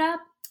exes showed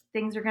up,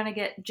 things are going to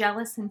get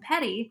jealous and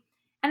petty.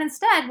 And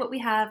instead, what we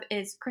have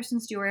is Kristen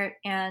Stewart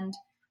and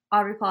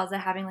Aubrey Plaza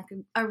having like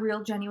a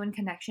real genuine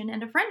connection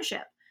and a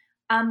friendship.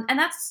 And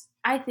that's,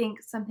 I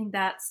think, something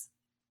that's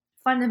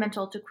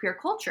fundamental to queer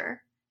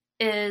culture,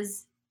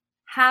 is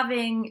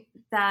having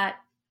that,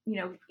 you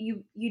know,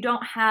 you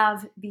don't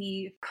have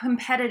the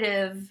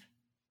competitive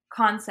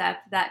concept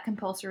that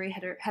compulsory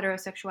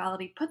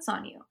heterosexuality puts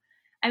on you.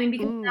 I mean,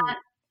 because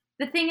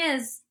the thing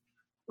is,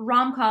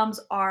 rom-coms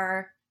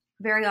are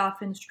very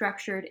often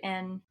structured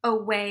in a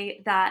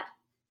way that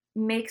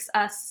makes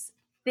us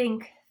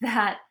think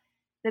that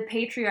the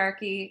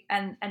patriarchy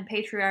and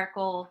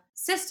patriarchal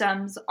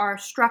systems are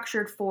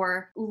structured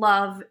for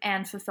love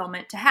and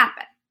fulfillment to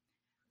happen.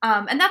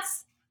 And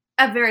that's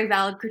a very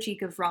valid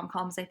critique of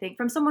rom-coms, I think,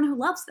 from someone who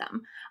loves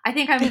them. I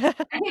think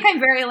I'm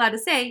very allowed to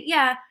say,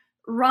 yeah,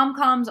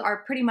 rom-coms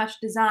are pretty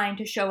much designed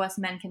to show us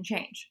men can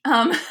change.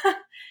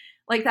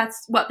 Like,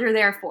 that's what they're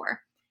there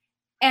for.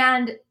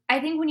 And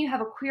I think when you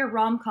have a queer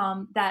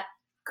rom-com that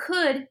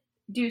could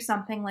do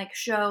something like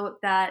show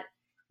that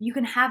you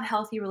can have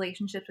healthy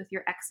relationships with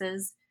your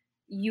exes,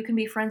 you can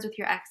be friends with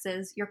your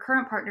exes, your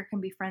current partner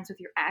can be friends with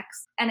your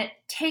ex, and it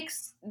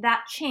takes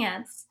that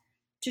chance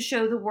to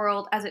show the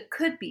world as it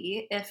could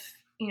be if,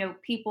 you know,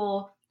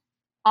 people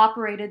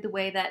operated the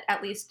way that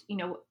at least, you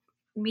know,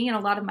 me and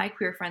a lot of my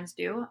queer friends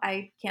do.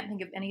 I can't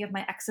think of any of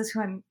my exes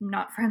who I'm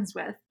not friends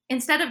with.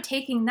 Instead of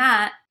taking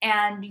that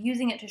and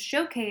using it to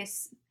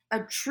showcase a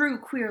true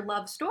queer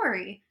love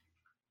story,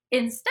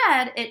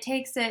 instead it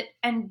takes it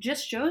and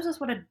just shows us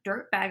what a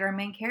dirtbag our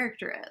main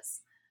character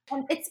is.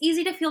 And it's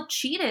easy to feel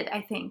cheated,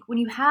 I think, when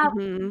you have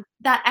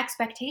that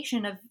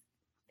expectation of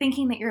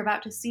thinking that you're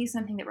about to see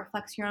something that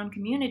reflects your own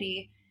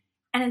community.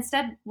 And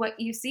instead, what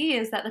you see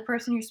is that the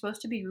person you're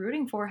supposed to be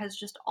rooting for has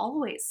just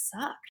always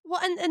sucked.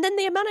 Well, and then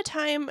the amount of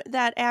time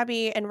that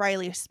Abby and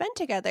Riley spent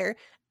together,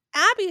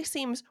 Abby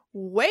seems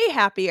way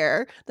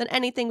happier than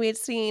anything we had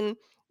seen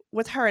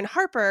with her and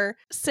Harper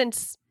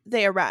since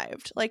they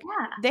arrived. Like,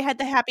 they had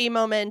the happy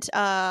moment,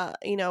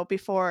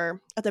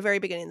 before, at the very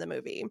beginning of the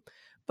movie.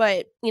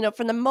 But,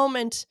 from the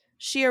moment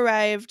she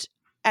arrived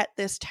at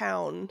this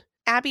town,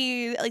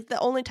 Abby, like, the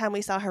only time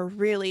we saw her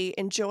really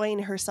enjoying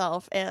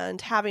herself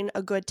and having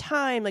a good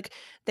time, like,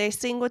 they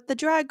sing with the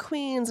drag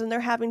queens and they're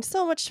having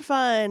so much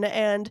fun,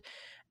 and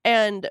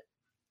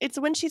it's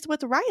when she's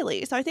with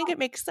Riley. So I think it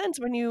makes sense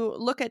when you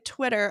look at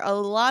Twitter, a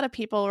lot of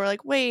people were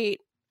like,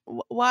 wait,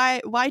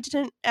 why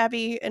didn't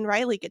Abby and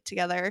Riley get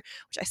together?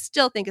 Which I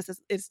still think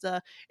is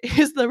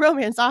the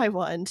romance I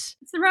want.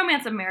 It's the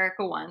romance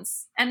America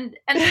wants. And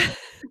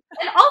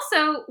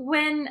also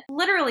when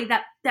literally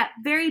that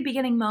very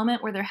beginning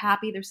moment where they're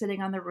happy, they're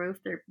sitting on the roof,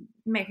 they're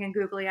making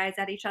googly eyes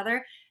at each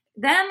other,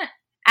 then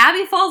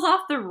Abby falls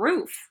off the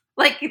roof.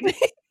 Like,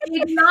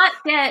 they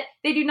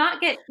do not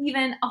get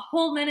even a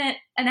whole minute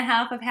and a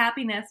half of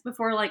happiness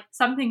before, like,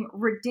 something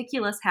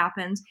ridiculous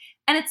happens.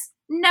 And it's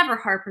never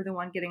Harper the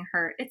one getting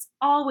hurt. It's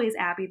always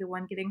Abby the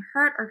one getting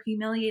hurt or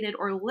humiliated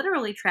or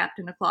literally trapped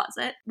in a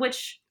closet,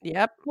 which,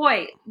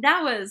 boy,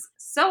 that was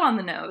so on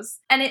the nose.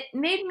 And it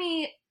made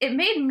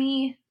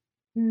me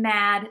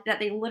mad that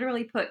they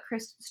literally put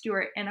Kristen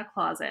Stewart in a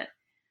closet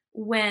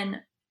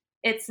when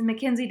it's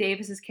Mackenzie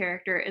Davis's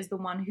character is the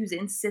one who's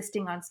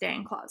insisting on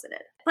staying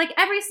closeted. Like,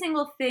 every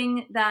single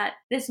thing that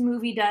this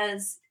movie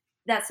does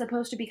that's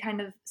supposed to be kind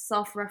of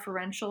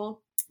self-referential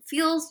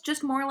feels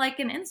just more like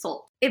an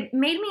insult. It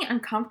made me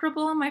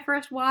uncomfortable on my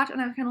first watch, and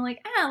I was kind of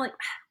like,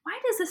 why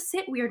does this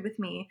sit weird with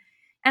me?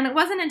 And it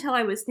wasn't until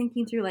I was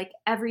thinking through, like,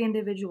 every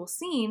individual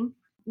scene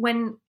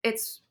when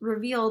it's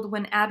revealed,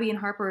 when Abby and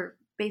Harper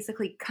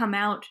basically come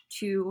out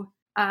to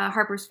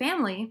Harper's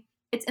family,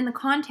 it's in the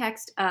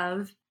context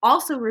of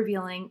also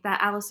revealing that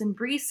Alison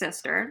Brie's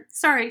sister,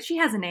 sorry, she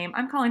has a name.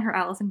 I'm calling her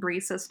Alison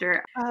Brie's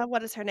sister.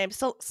 What is her name?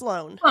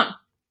 Sloane.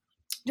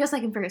 Just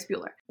like in Ferris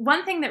Bueller.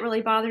 One thing that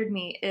really bothered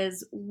me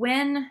is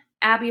when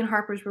Abby and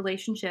Harper's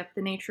relationship,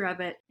 the nature of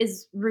it,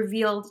 is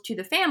revealed to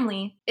the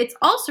family, it's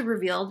also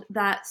revealed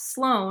that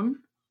Sloane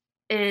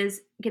is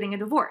getting a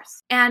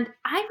divorce. And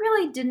I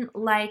really didn't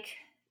like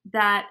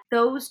that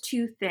those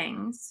two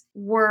things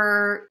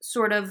were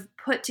sort of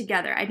put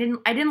together. I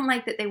didn't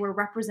like that they were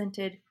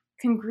represented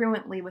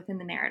congruently within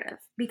the narrative,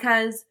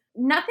 because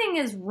nothing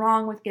is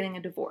wrong with getting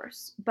a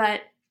divorce,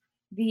 but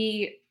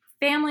the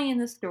family in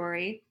the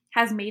story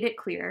has made it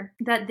clear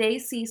that they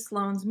see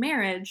Sloane's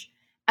marriage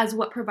as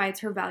what provides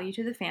her value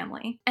to the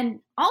family.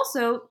 And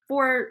also,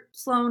 for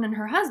Sloane and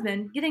her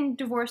husband, getting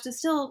divorced is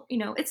still,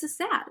 it's a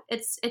sad.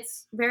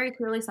 It's very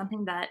clearly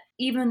something that,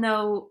 even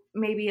though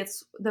maybe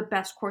it's the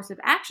best course of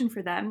action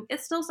for them,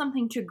 it's still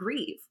something to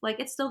grieve. Like,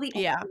 it's still the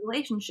end of the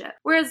relationship.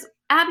 Whereas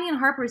Abby and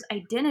Harper's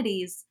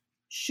identities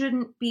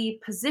shouldn't be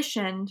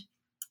positioned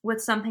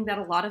with something that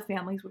a lot of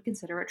families would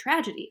consider a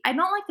tragedy. I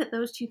don't like that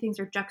those two things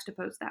are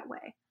juxtaposed that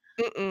way.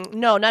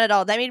 No, not at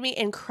all. That made me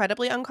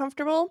incredibly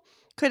uncomfortable,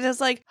 because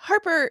it's like,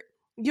 Harper,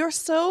 you're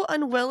so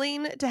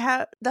unwilling to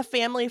have the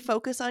family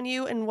focus on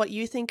you and what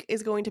you think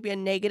is going to be a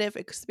negative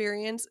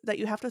experience that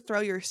you have to throw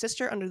your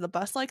sister under the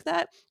bus like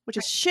that, which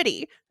is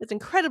shitty. It's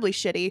incredibly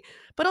shitty.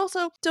 But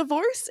also,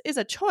 divorce is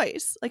a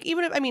choice. Like,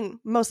 even if,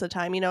 most of the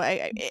time,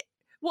 it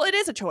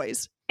is a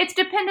choice. It's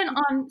dependent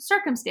on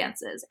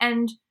circumstances,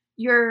 and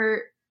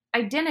your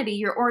identity,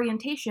 your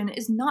orientation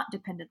is not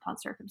dependent on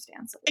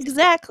circumstances.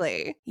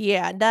 Exactly.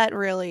 Yeah, that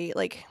really,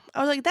 I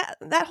was like,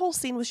 that whole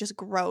scene was just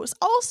gross.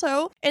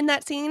 Also, in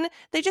that scene,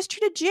 they just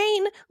treated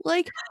Jane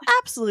like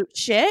absolute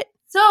shit.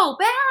 So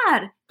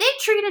bad. They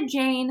treated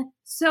Jane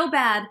so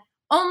bad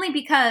only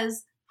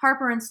because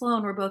Harper and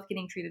Sloane were both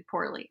getting treated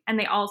poorly. And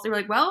they were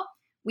like, well,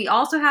 we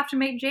also have to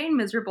make Jane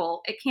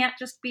miserable. It can't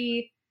just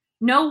be,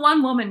 no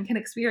one woman can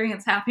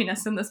experience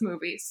happiness in this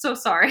movie. So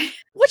sorry.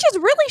 Which is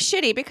really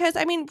shitty, because,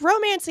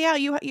 romance,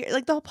 you're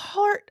like, the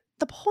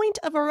point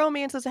of a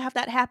romance is to have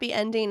that happy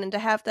ending and to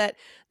have that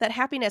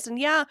happiness. And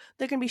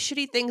there can be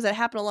shitty things that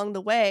happen along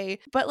the way.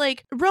 But,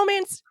 like,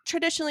 romance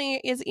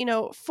traditionally is,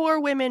 for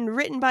women,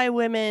 written by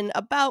women,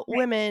 about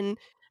women.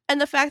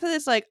 And the fact that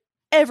it's like,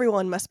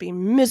 everyone must be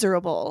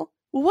miserable.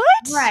 What?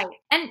 Right.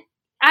 And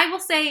I will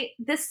say,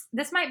 this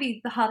might be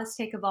the hottest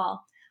take of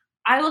all.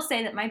 I will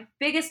say that my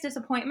biggest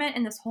disappointment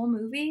in this whole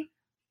movie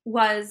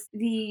was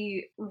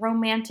the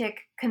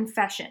romantic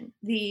confession.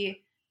 The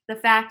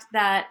fact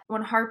that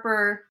when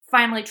Harper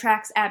finally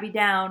tracks Abby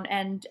down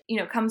and,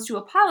 comes to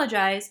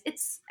apologize,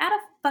 it's at a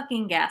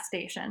fucking gas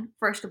station,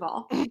 first of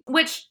all.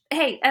 Which,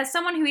 hey, as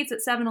someone who eats at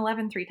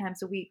 7-Eleven 3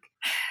 times a week,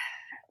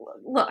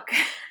 look,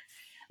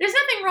 there's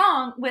nothing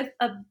wrong with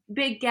a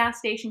big gas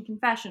station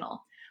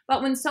confessional.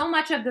 But when so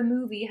much of the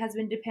movie has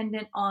been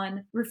dependent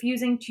on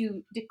refusing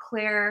to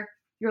declare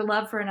your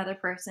love for another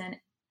person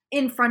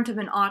in front of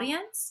an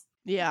audience.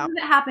 Yeah.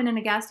 That happened in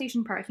a gas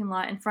station parking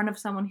lot in front of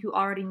someone who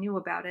already knew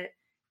about it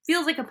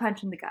feels like a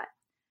punch in the gut.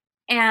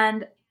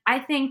 And I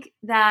think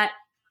that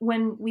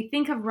when we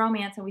think of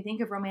romance and we think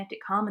of romantic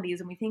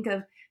comedies and we think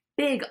of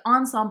big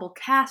ensemble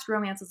cast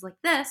romances like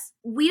this,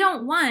 we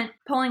don't want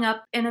pulling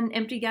up in an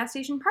empty gas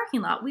station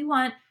parking lot. We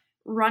want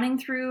running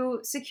through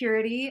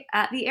security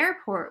at the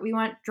airport. We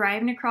want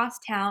driving across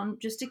town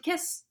just to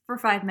kiss for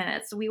 5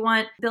 minutes. We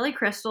want Billy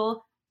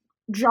Crystal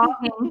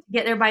jogging to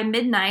get there by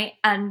midnight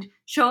and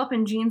show up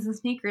in jeans and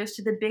sneakers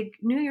to the big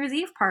New Year's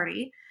Eve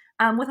party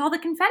with all the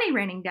confetti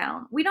raining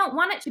down. We don't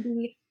want it to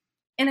be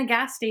in a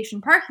gas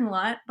station parking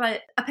lot,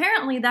 but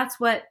apparently that's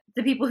what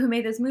the people who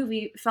made this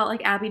movie felt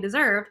like Abby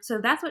deserved, so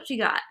that's what she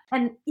got.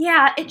 And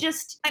yeah, it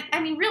just,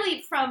 I mean,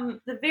 really from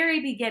the very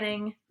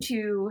beginning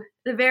to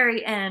the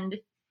very end,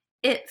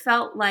 it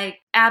felt like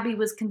Abby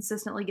was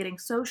consistently getting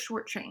so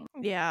shortchanged.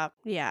 Yeah,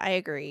 I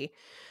agree.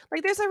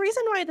 Like, there's a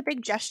reason why the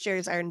big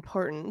gestures are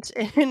important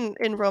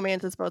in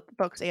romances, both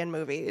books and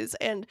movies.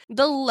 And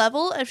the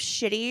level of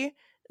shitty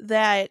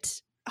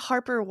that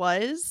Harper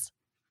was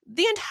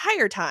the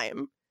entire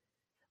time,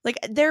 like,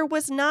 there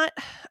was not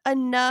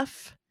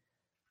enough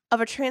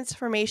of a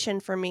transformation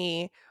for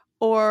me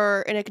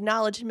or an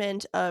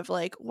acknowledgement of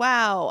like,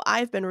 wow,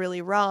 I've been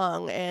really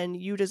wrong and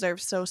you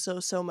deserve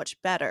so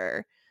much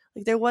better.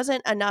 Like, there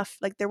wasn't enough,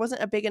 like, there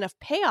wasn't a big enough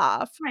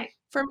payoff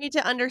for me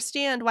to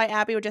understand why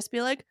Abby would just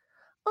be like,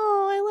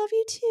 oh, I love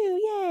you too,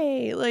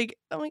 yay. Like,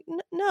 I'm like,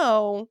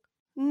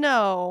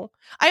 no.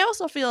 I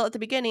also feel at the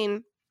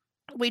beginning,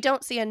 we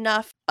don't see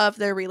enough of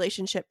their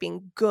relationship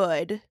being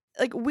good.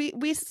 Like, we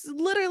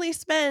literally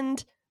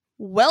spend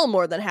well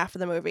more than half of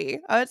the movie.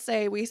 I would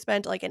say we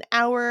spent like an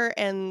hour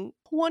and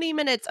 20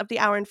 minutes of the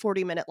hour and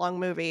 40-minute long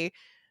movie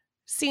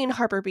seeing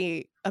Harper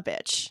be a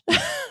bitch.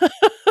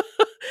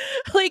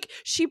 Like,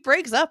 she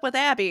breaks up with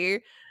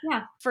Abby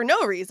for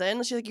no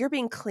reason. She's like, you're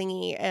being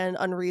clingy and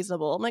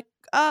unreasonable. I'm like,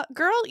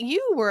 girl,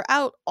 you were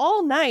out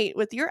all night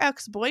with your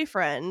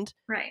ex-boyfriend,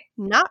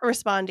 not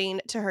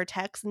responding to her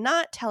texts,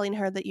 not telling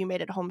her that you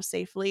made it home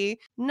safely.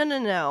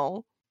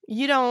 No.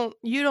 You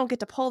don't get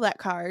to pull that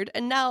card.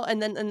 And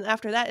then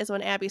after that is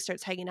when Abby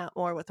starts hanging out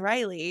more with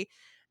Riley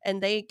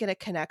and they get a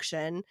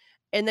connection.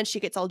 And then she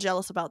gets all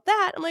jealous about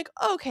that. I'm like,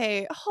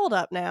 okay, hold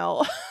up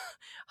now.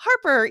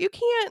 Harper, you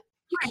can't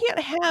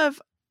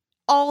have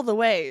all the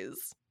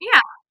ways. Yeah.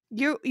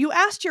 You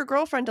asked your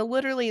girlfriend to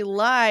literally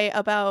lie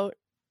about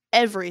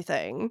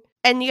everything.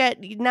 And yet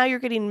now you're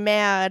getting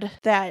mad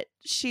that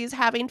she's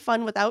having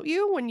fun without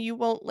you when you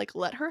won't like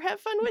let her have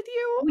fun with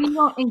you. When you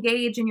won't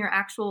engage in your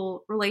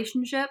actual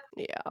relationship.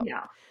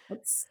 Yeah.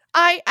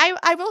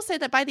 I will say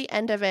that by the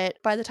end of it,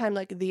 by the time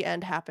like the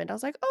end happened, I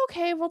was like,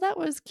 okay, well, that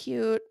was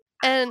cute.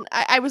 And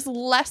I was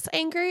less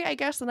angry, I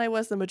guess, than I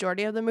was the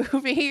majority of the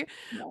movie.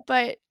 Yeah.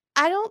 But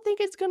I don't think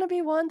it's going to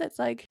be one that's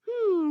like,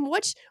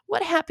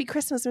 what happy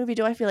Christmas movie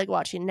do I feel like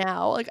watching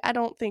now? Like, I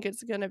don't think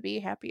it's going to be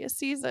Happiest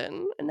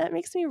Season. And that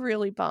makes me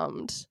really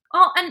bummed.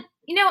 Oh, and,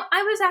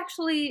 I was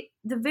actually,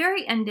 the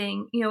very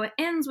ending, it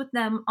ends with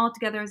them all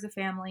together as a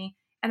family,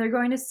 and they're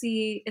going to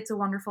see It's a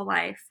Wonderful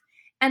Life.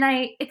 And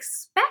I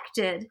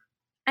expected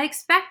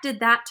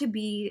that to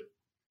be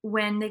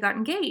when they got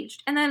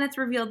engaged. And then it's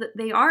revealed that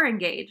they are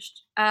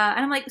engaged. And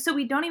I'm like, so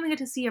we don't even get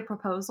to see a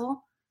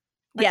proposal?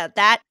 Like, yeah,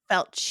 that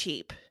felt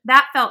cheap.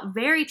 That felt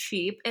very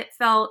cheap. It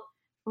felt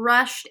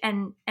rushed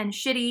and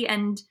shitty.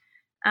 And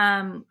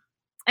I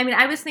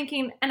was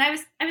thinking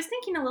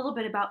a little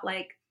bit about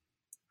like,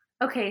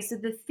 okay, so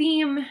the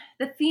theme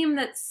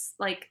that's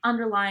like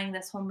underlying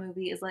this whole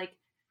movie is like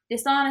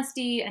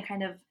dishonesty and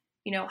kind of,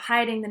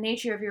 hiding the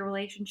nature of your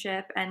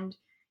relationship. And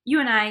you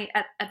and I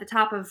at the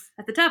top of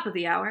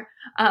the hour,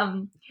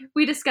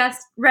 we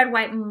discussed Red,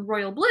 White, and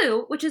Royal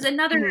Blue, which is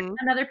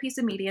another piece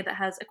of media that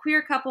has a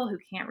queer couple who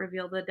can't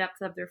reveal the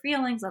depth of their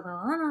feelings, blah,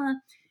 blah, blah, blah.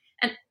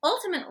 And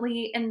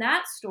ultimately, in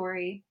that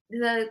story,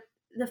 the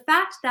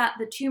fact that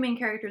the two main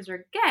characters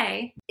are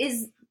gay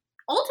is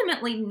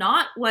ultimately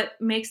not what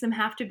makes them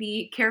have to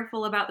be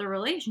careful about their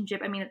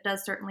relationship. I mean, it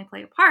does certainly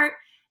play a part,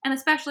 and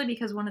especially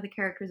because one of the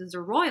characters is a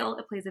royal,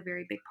 it plays a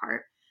very big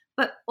part.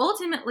 But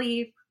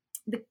ultimately,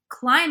 the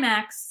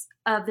climax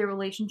of their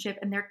relationship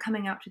and their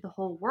coming out to the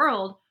whole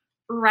world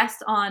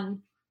rests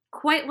on,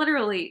 quite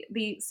literally,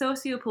 the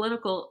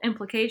socio-political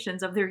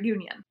implications of their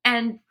union.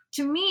 And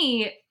to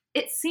me,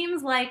 it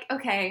seems like,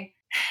 okay,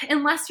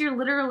 unless you're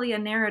literally a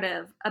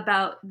narrative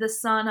about the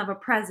son of a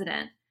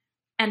president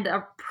and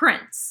a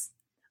prince,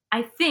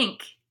 I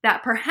think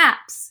that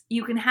perhaps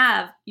you can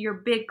have your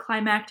big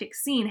climactic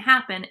scene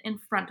happen in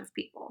front of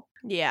people.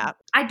 Yeah.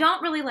 I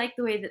don't really like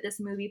the way that this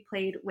movie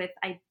played with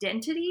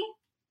identity.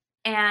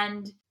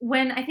 And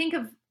when I think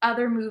of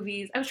other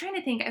movies, I was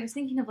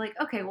thinking of like,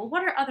 okay, well,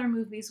 what are other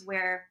movies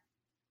where,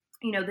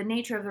 the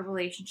nature of the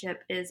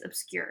relationship is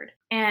obscured?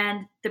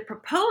 And The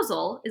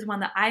Proposal is one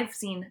that I've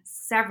seen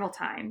several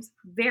times.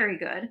 Very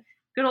good.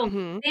 Good old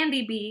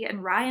Sandy B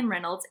and Ryan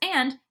Reynolds.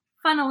 And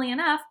funnily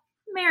enough,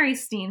 Mary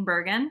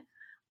Steenburgen.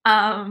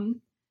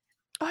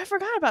 I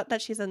forgot about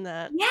that. She's in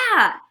that.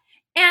 Yeah.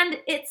 And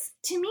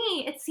to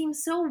me, it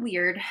seems so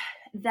weird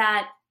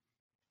that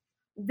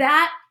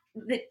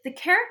the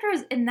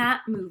characters in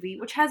that movie,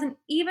 which has an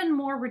even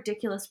more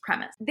ridiculous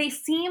premise, they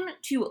seem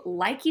to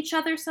like each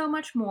other so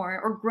much more,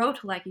 or grow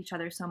to like each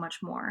other so much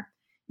more.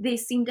 They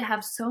seem to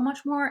have so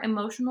much more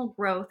emotional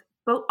growth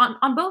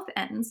on both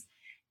ends.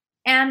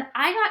 And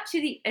I got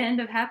to the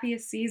end of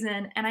Happiest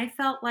Season and I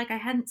felt like I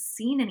hadn't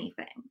seen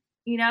anything.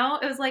 You know,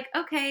 it was like,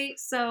 okay,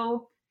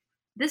 so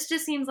this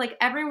just seems like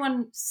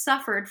everyone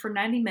suffered for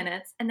 90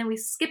 minutes and then we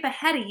skip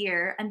ahead a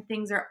year and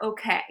things are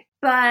okay.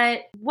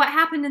 But what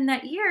happened in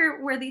that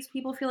year where these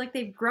people feel like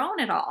they've grown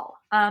at all?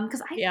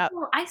 Because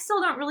I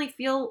still don't really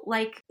feel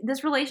like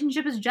this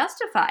relationship is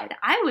justified.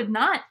 I would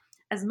not,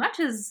 as much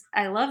as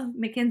I love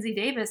Mackenzie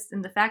Davis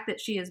and the fact that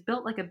she is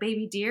built like a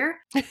baby deer,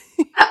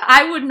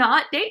 I would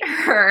not date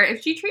her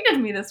if she treated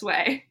me this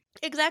way.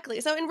 Exactly.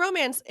 So in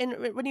romance,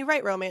 when you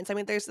write romance, I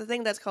mean, there's the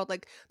thing that's called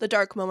like the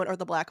dark moment or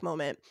the black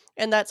moment.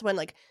 And that's when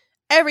like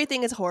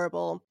everything is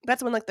horrible.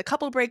 That's when like the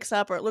couple breaks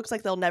up or it looks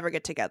like they'll never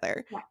get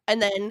together. Yeah. And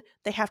then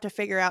they have to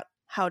figure out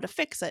how to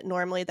fix it.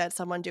 Normally that's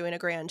someone doing a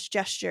grand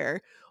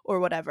gesture or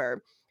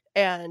whatever.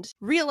 And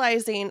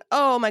realizing,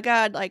 oh my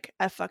God, like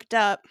I fucked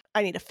up.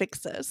 I need to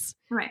fix this.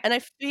 Right. And I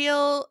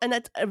feel, and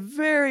that's a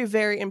very,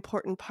 very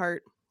important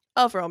part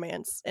of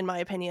romance, in my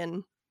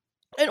opinion,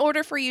 in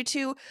order for you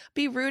to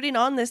be rooting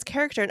on this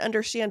character and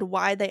understand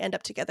why they end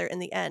up together in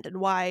the end and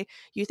why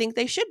you think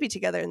they should be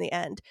together in the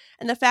end.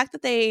 And the fact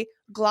that they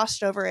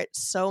glossed over it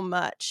so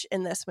much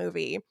in this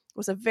movie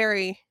was a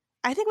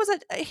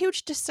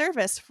huge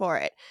disservice for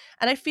it.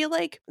 And I feel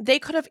like they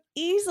could have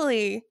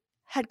easily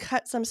had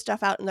cut some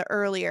stuff out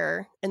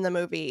earlier in the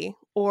movie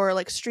or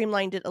like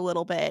streamlined it a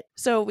little bit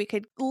so we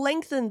could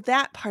lengthen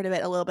that part of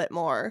it a little bit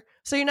more.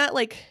 So you're not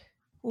like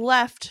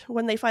left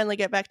when they finally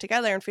get back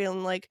together and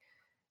feeling like,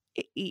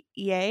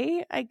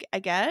 yay, I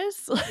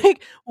guess.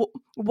 Like,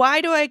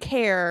 why do I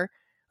care?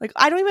 Like,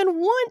 I don't even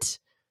want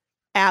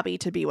Abby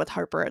to be with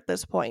Harper at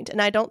this point,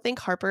 and I don't think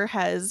Harper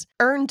has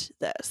earned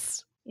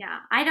this. Yeah,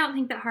 I don't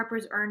think that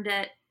Harper's earned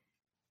it,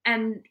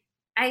 and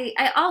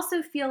I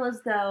also feel as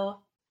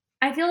though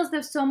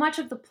so much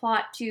of the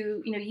plot to,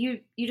 you know,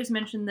 you just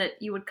mentioned that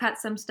you would cut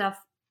some stuff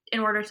in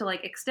order to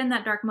like extend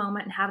that dark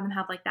moment and have them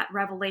have like that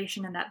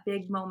revelation and that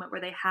big moment where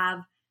they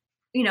have,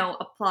 you know,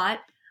 a plot.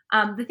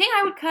 The thing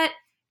I would cut,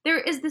 there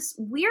is this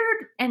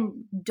weird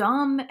and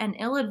dumb and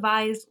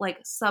ill-advised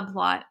like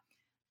subplot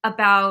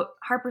about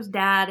Harper's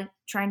dad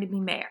trying to be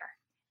mayor.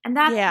 And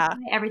that's why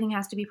everything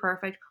has to be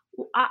perfect.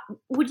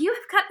 Would you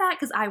have cut that?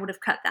 Because I would have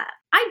cut that.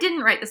 I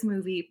didn't write this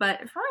movie,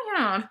 but if I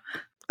had...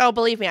 Oh,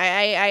 believe me,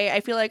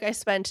 I feel like I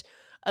spent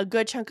a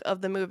good chunk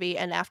of the movie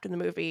and after the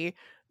movie,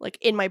 like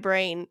in my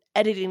brain,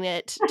 editing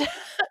it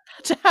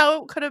to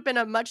how it could have been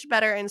a much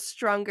better and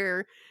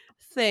stronger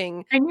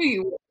thing. I knew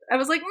you would. I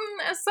was like,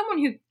 as someone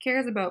who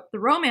cares about the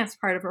romance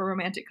part of a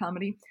romantic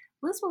comedy,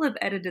 Liz will have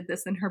edited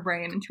this in her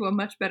brain into a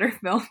much better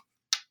film.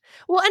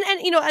 Well,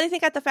 and you know, I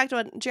think at the fact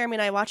when Jeremy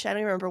and I watched it, I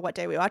don't remember what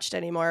day we watched it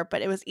anymore,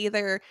 but it was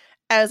either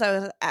as I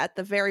was at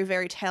the very,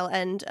 very tail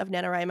end of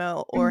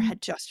NaNoWriMo or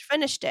had just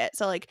finished it.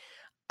 So like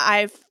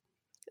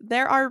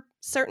there are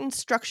certain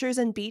structures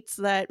and beats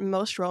that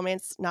most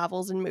romance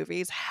novels and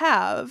movies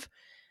have.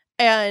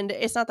 And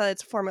it's not that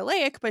it's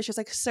formulaic, but it's just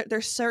like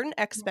there's certain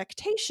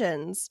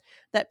expectations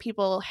that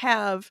people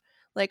have,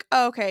 like,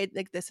 oh, okay,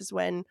 like this is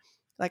when,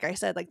 like I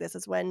said, like this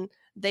is when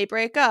they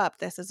break up.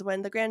 This is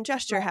when the grand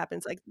gesture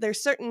happens. Like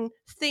there's certain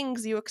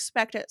things you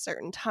expect at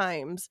certain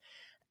times.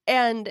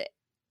 And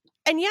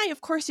yeah,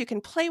 of course you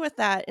can play with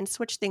that and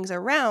switch things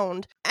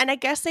around. And I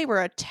guess they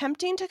were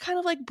attempting to kind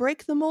of like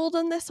break the mold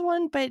on this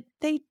one, but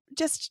they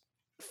just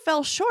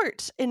fell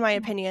short, in my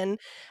opinion.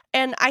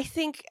 And I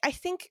think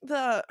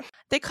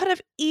they could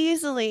have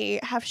easily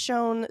have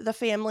shown the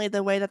family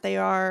the way that they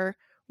are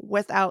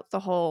without the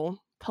whole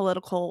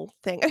political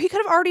thing. He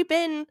could have already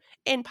been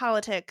in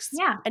politics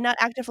and not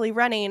actively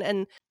running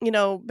and, you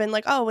know, been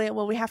like, oh,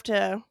 well, we have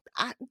to...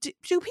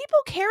 do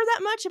people care that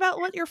much about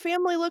what your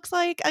family looks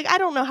like? I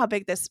don't know how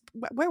big this...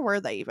 Where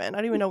were they even? I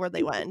don't even know where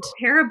they went.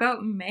 Care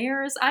about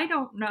mayors? I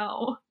don't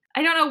know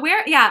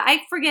where... Yeah,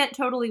 I forget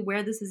totally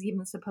where this is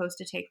even supposed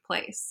to take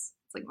place.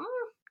 It's like...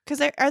 Because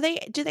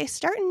do they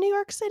start in New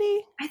York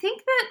City?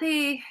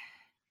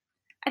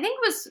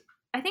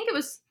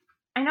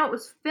 I know it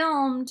was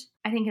filmed,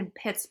 I think, in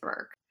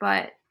Pittsburgh,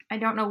 but I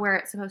don't know where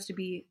it's supposed to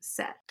be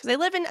set. Because they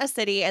live in a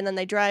city and then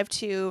they drive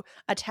to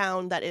a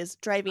town that is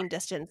driving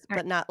distance,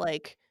 but not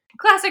like...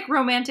 Classic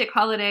romantic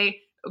holiday,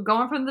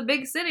 going from the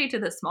big city to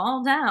the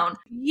small town.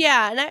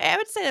 Yeah, and I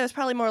would say it was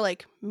probably more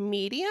like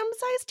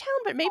medium-sized town,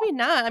 but maybe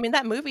not. I mean,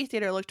 that movie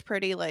theater looked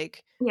pretty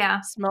like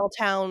small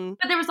town.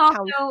 But there was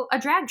also a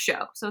drag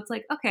show. So it's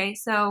like, okay,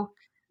 so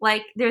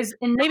like there's...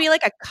 Maybe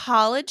like a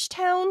college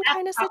town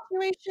kind of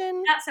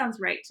situation? That sounds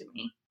right to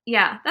me.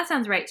 Yeah, that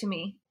sounds right to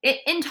me.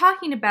 In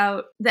talking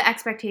about the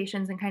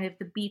expectations and kind of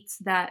the beats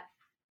that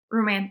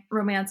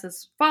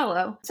romances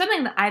follow,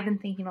 something that I've been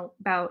thinking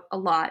about a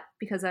lot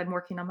because I'm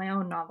working on my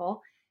own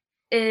novel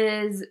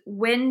is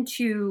when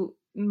to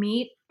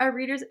meet a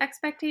reader's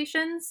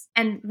expectations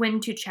and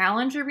when to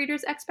challenge a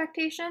reader's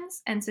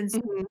expectations. And since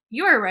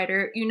you're a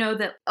writer, you know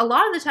that a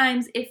lot of the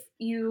times if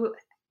you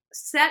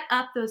set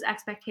up those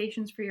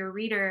expectations for your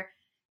reader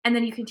and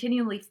then you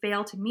continually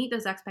fail to meet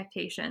those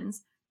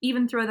expectations,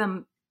 even throw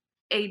them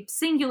a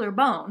singular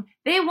bone,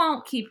 they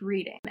won't keep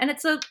reading. And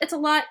it's a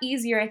lot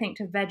easier, I think,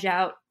 to veg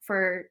out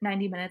for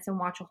 90 minutes and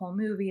watch a whole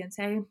movie and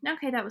say,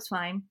 okay, that was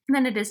fine,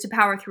 than it is to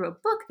power through a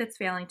book that's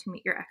failing to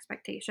meet your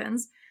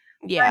expectations.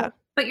 Yeah.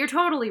 But you're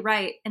totally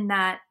right in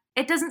that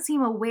it doesn't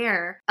seem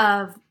aware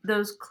of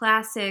those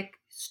classic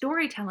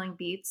storytelling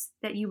beats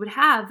that you would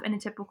have in a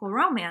typical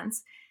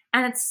romance.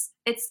 And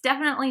it's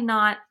definitely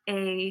not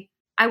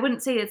I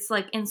wouldn't say it's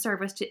like in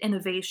service to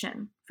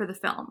innovation for the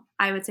film.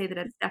 I would say that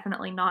it's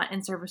definitely not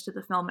in service to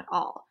the film at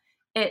all.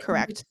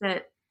 Correct.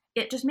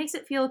 It just makes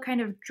it feel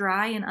kind of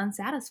dry and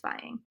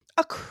unsatisfying.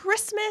 A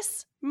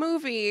Christmas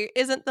movie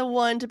isn't the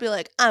one to be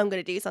like, I'm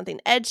going to do something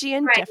edgy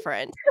and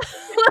different.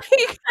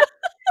 like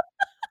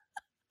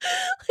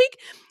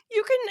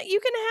you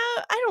can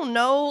have, I don't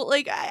know,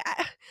 like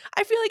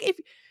I feel like if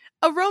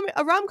a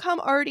rom-com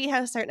already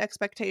has certain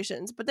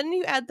expectations, but then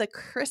you add the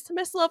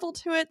Christmas level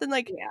to it, then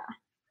like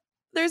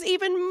there's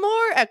even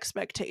more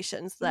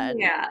expectations then.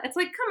 Yeah, it's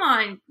like, come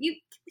on, you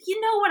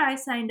know what I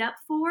signed up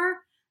for,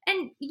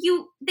 and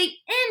they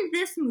end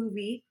this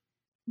movie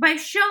by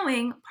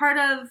showing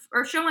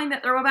that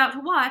they're about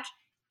to watch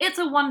It's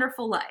a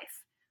Wonderful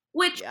Life,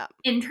 which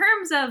in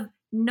terms of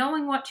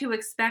knowing what to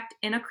expect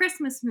in a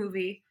Christmas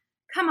movie,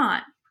 come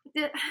on,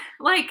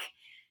 like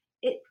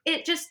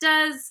it just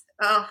does.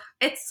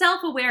 It's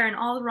self-aware in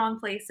all the wrong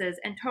places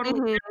and totally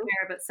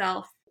unaware of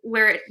itself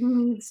where it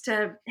needs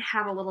to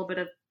have a little bit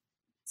of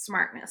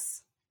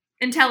smartness.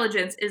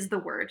 Intelligence is the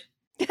word.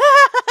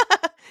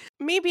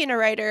 Me being a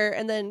writer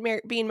and then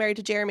being married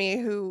to Jeremy,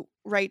 who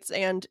writes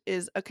and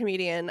is a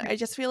comedian, I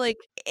just feel like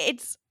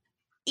it's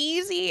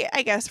easy,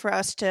 I guess, for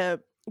us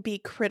to be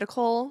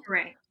critical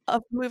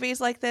of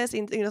movies like this,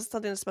 and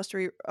something that's supposed to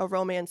be a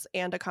romance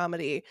and a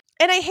comedy.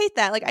 And I hate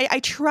that. Like I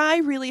try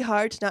really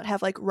hard to not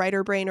have like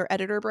writer brain or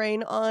editor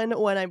brain on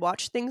when I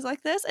watch things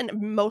like this, and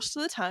most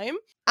of the time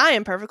I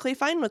am perfectly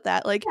fine with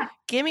that. Like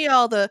give me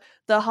all the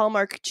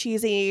Hallmark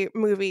cheesy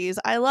movies.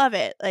 I love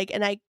it. Like,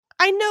 and I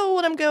know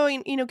what I'm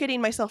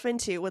getting myself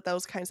into with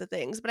those kinds of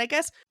things. But I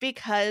guess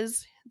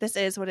because this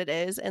is what it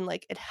is, and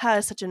like it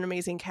has such an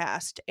amazing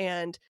cast,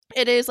 and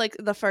it is like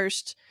the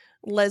first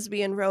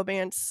lesbian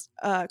romance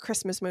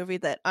Christmas movie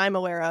that I'm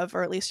aware of,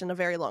 or at least in a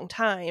very long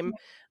time.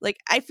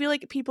 Like I feel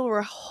like people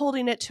were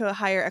holding it to a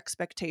higher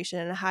expectation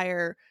and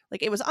higher,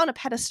 like it was on a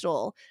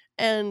pedestal,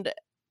 and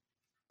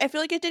I feel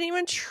like it didn't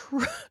even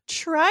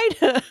try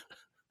to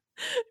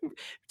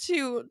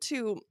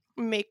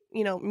make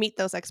meet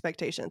those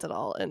expectations at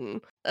all.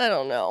 And I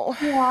don't know.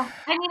 Yeah,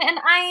 I mean, and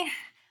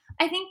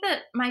I think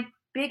that my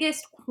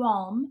biggest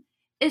qualm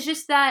is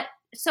just that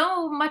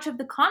so much of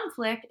the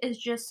conflict is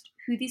just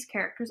who these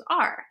characters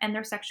are and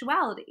their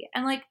sexuality.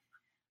 And like,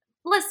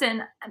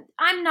 listen,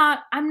 I'm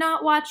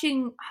not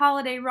watching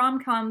holiday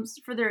rom-coms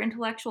for their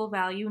intellectual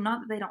value,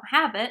 not that they don't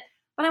have it,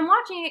 but I'm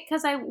watching it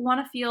because I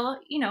want to feel,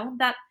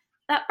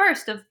 that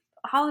burst of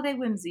holiday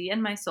whimsy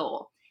in my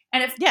soul.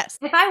 And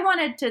if I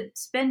wanted to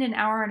spend an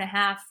hour and a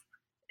half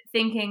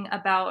thinking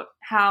about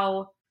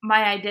how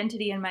my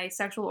identity and my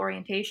sexual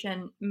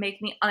orientation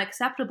make me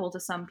unacceptable to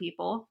some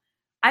people,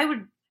 I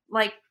would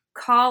like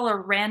call a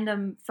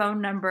random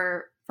phone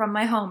number from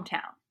my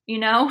hometown,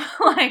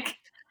 like,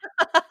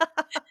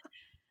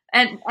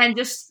 and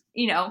just,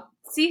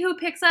 see who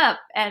picks up.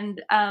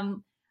 And,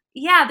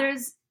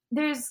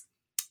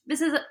 this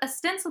is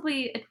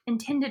ostensibly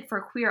intended for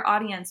a queer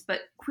audience, but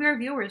queer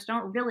viewers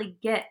don't really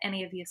get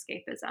any of the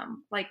escapism.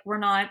 Like we're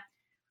not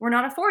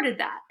afforded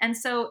that. And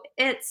so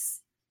it's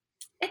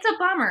a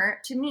bummer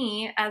to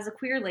me as a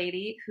queer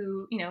lady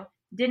who,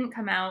 didn't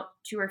come out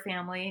to her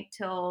family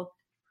till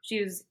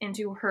she was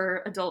into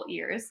her adult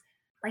years.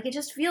 Like it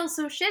just feels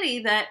so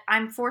shitty that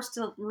I'm forced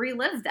to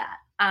relive that.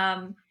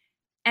 And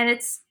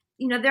it's,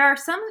 there are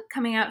some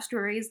coming out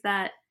stories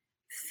that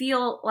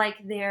feel like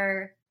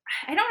they're,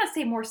 I don't want to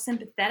say more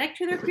sympathetic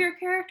to their queer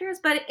characters,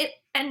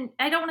 and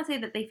I don't want to say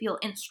that they feel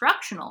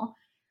instructional,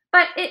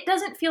 but it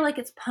doesn't feel like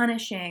it's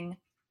punishing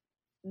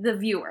the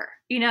viewer,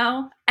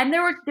 And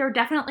there were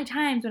definitely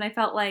times when I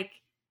felt like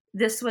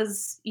this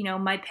was,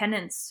 my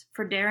penance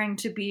for daring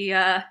to be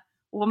a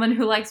woman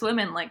who likes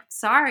women. Like,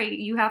 sorry,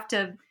 you have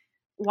to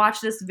watch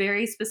this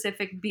very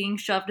specific being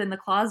shoved in the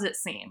closet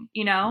scene,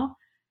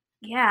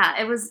 Yeah,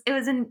 it was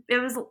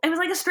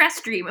like a stress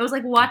dream. It was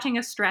like watching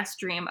a stress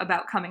dream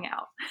about coming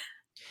out.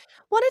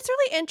 Well, it's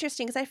really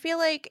interesting because I feel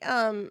like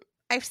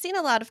I've seen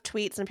a lot of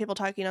tweets and people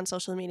talking on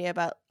social media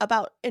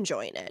about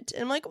enjoying it,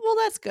 and I'm like, well,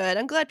 that's good.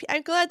 I'm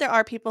glad there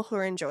are people who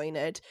are enjoying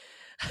it.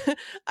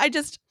 I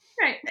just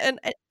and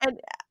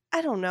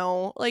I don't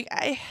know, like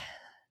I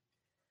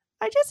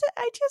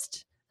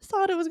just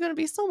thought it was going to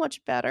be so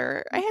much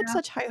better. I had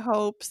such high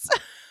hopes.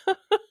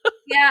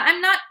 Yeah,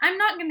 I'm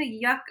not going to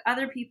yuck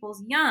other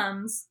people's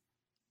yums,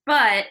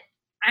 but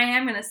I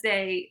am going to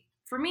say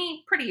for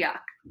me, pretty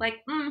yuck. Like,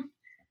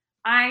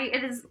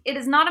 it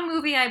is not a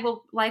movie I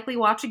will likely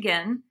watch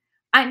again.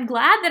 I'm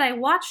glad that I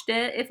watched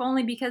it, if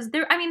only because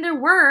there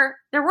were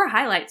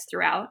highlights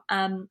throughout.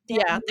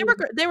 Yeah,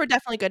 there were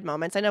definitely good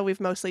moments. I know we've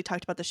mostly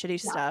talked about the shitty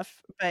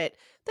stuff, but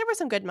there were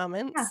some good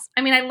moments. Yeah.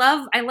 I mean, I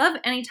love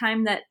any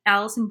time that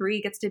Alison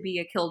Brie gets to be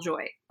a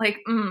killjoy. Like,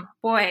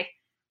 boy,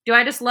 do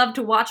I just love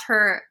to watch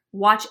her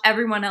watch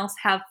everyone else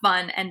have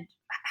fun and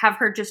have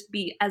her just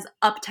be as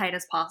uptight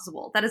as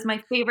possible. That is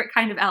my favorite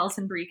kind of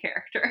Alison Brie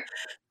character.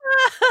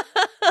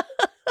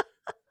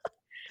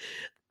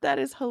 That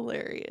is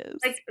hilarious.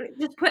 Like,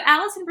 just put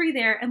Alison Brie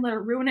there and let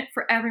her ruin it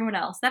for everyone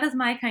else. That is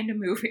my kind of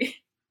movie.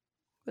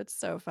 That's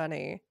so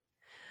funny.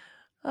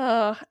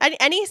 Oh,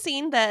 any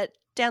scene that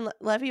Dan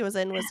Levy was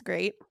in was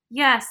great.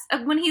 Yes,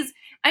 when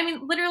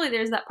literally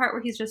there's that part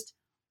where he's just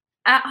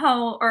at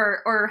home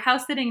or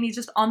house sitting and he's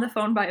just on the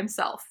phone by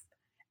himself.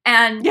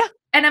 And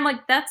I'm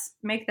like,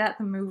 make that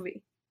the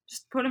movie.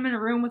 Just put him in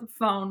a room with a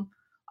phone.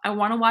 I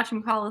want to watch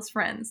him call his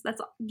friends. That's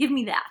all. Give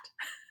me that.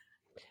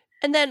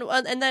 And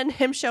then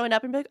him showing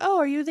up and be like, "Oh,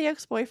 are you the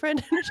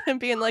ex-boyfriend?"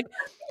 And being like,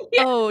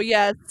 yeah. "Oh,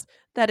 yes,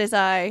 that is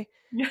I.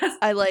 Yes,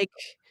 I like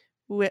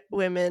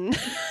women."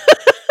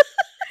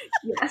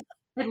 Yes,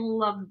 I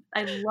love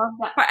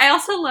that part. I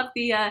also love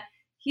the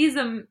he's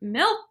a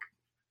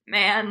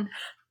milkman.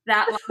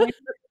 That line.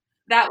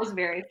 That was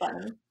very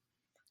funny.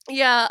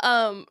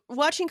 Yeah,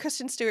 watching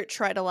Kristen Stewart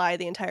try to lie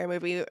the entire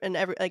movie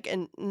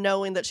and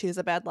knowing that she's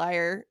a bad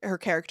liar, her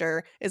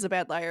character is a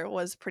bad liar,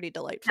 was pretty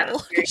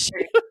delightful.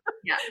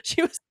 Yeah.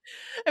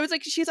 I was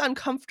like, she's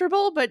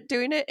uncomfortable, but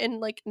doing it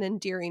in like an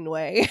endearing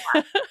way.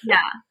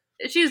 Yeah.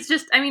 She's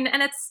just, and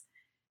it's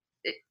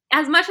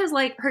as much as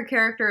like her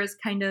character is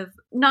kind of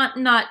not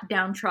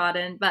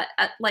downtrodden, but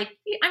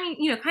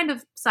kind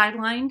of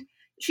sidelined.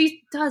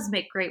 She does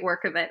make great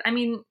work of it. I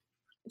mean,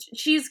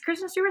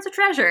 Kristen Stewart's a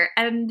treasure,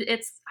 and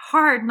it's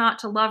hard not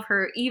to love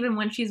her, even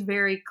when she's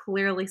very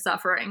clearly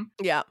suffering.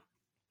 Yeah.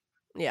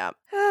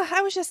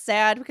 I was just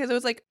sad because it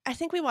was like, I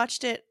think we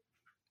watched it.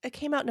 It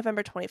came out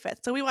November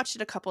 25th, so we watched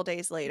it a couple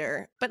days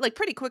later, but like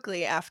pretty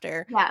quickly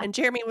after. Yeah. And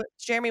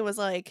Jeremy was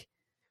like,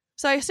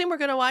 "So I assume we're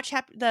gonna watch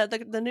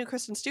the new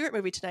Kristen Stewart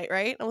movie tonight,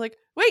 right?" I'm like,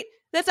 "Wait,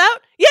 that's out?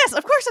 Yes,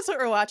 of course that's what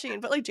we're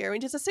watching." But like Jeremy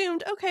just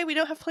assumed, okay, we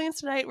don't have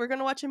plans tonight. We're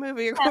gonna watch a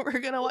movie. Yeah. We're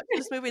gonna watch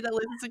this movie that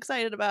Liz is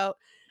excited about.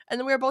 And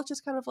then we were both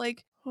just kind of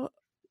like,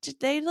 did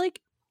they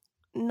like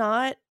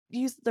not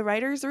use the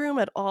writer's room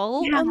at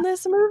all on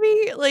this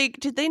movie? Like,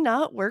 did they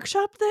not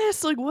workshop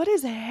this? Like, what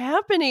is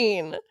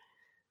happening?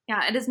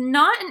 Yeah, it is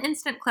not an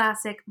instant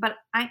classic, but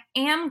I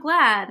am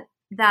glad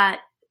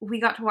that we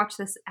got to watch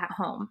this at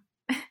home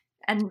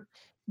and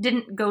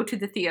didn't go to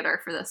the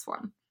theater for this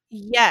one.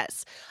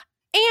 Yes.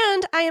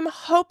 And I am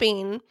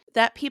hoping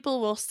that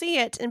people will see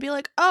it and be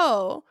like,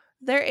 oh,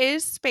 there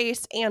is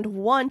space and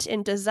want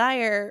and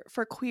desire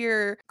for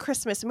queer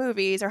Christmas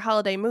movies or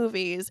holiday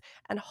movies,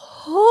 and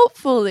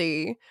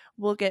hopefully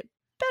we'll get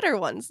better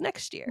ones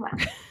next year.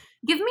 Yeah.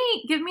 Give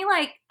me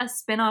like a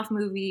spin-off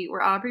movie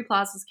where Aubrey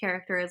Plaza's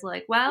character is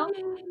like, well,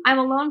 I'm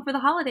alone for the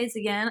holidays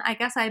again. I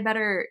guess I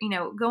better,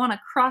 go on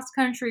a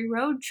cross-country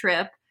road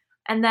trip.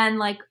 And then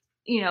like,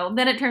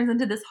 then it turns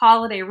into this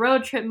holiday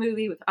road trip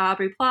movie with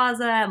Aubrey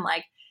Plaza and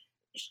like,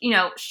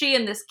 she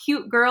and this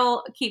cute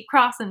girl keep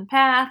crossing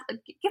paths.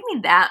 Give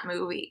me that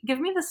movie. Give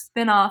me the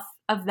spin-off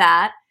of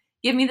that.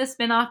 Give me the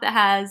spin-off that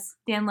has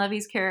Dan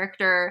Levy's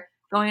character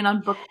going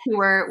on book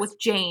tour with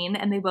Jane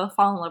and they both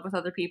fall in love with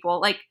other people.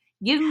 Like,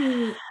 Give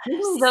me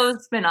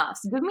those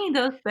spin-offs. Give me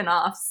those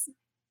spin-offs,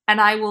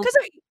 and I will.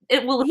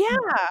 It will. Yeah,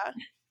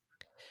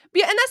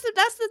 and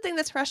that's the thing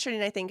that's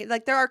frustrating. I think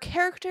like there are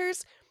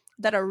characters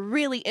that are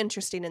really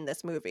interesting in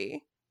this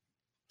movie,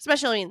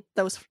 especially in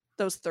those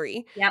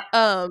three. Yep.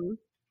 And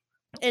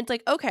it's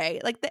like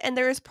okay, like and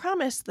there is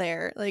promise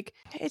there. Like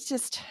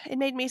it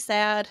made me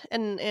sad,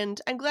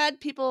 and I'm glad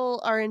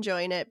people are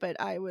enjoying it,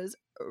 but I was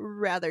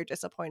rather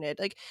disappointed.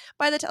 Like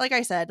by the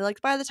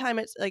time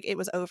it's like it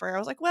was over, I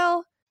was like,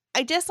 well.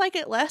 I dislike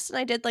it less than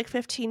I did like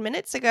 15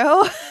 minutes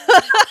ago. Yeah.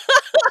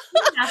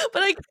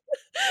 But I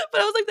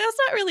was like, that's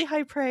not really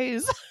high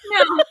praise.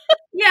 No.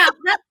 Yeah.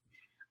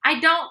 I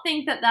don't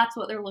think that that's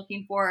what they're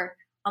looking for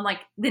on like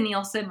the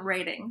Nielsen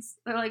ratings.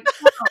 They're like,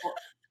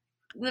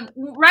 oh,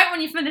 right when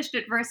you finished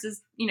it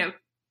versus,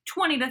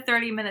 20 to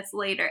 30 minutes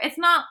later. It's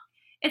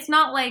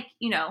not like,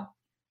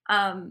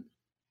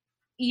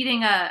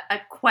 eating a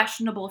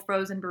questionable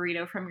frozen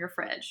burrito from your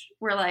fridge.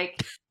 We're like,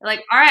 all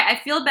right,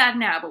 I feel bad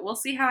now, but we'll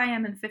see how I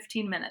am in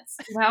 15 minutes,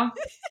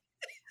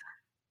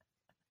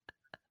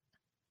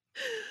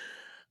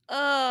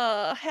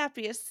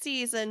 Happiest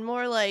season.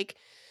 More like,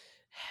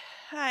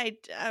 I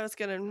was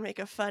gonna make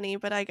a funny,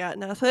 but I got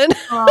nothing.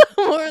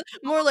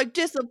 More like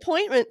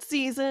disappointment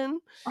season.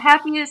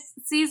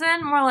 Happiest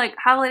season, more like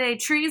holiday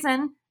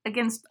treason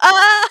against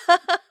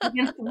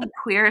the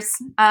queers.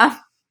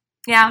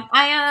 Yeah,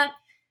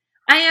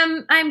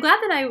 I'm glad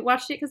that I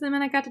watched it because then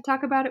I got to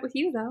talk about it with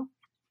you, though.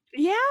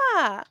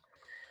 Yeah.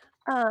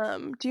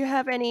 Do you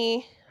have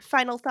any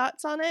final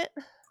thoughts on it?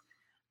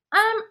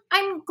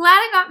 I'm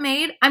glad it got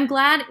made. I'm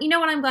glad. You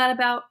know what I'm glad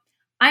about?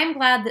 I'm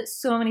glad that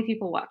so many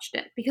people watched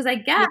it because I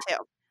guess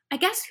I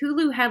guess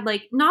Hulu had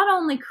like not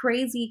only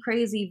crazy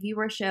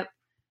viewership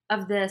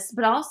of this,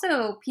 but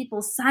also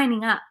people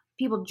signing up,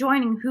 people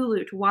joining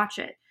Hulu to watch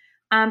it.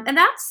 And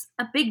that's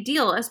a big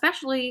deal,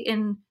 especially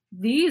in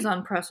these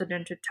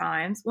unprecedented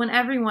times when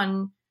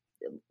everyone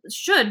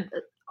should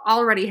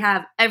already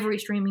have every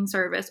streaming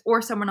service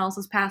or someone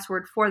else's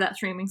password for that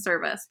streaming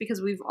service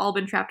because we've all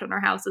been trapped in our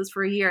houses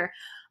for a year.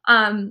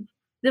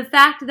 The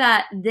fact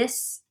that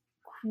this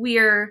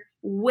queer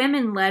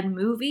women-led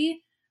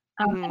movie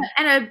and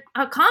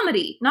a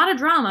comedy, not a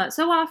drama.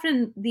 So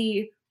often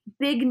the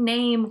big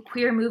name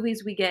queer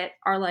movies we get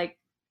are like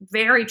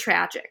very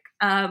tragic.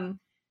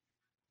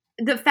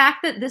 The fact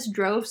that this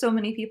drove so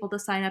many people to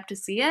sign up to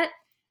see it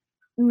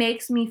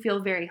makes me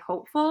feel very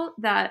hopeful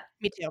that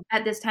Me too.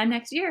 at this time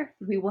next year,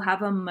 we will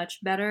have a much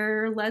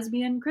better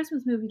lesbian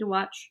Christmas movie to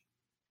watch.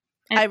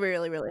 And I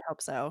really, really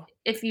hope so.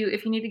 if you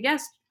need a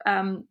guest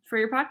for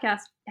your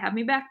podcast, have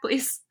me back,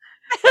 please.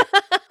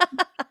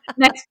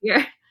 Next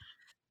year.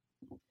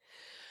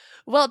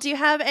 Well, do you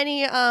have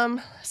any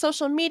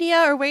social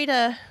media or way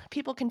to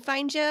people can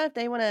find you if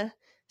they want to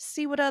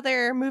see what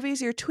other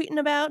movies you're tweeting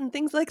about and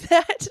things like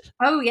that?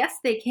 Oh, yes,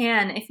 they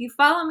can. If you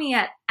follow me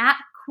at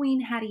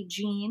Queen Hattie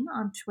Jean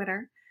on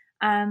Twitter.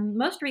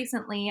 Most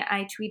recently,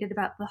 I tweeted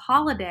about The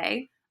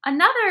Holiday,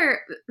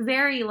 another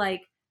very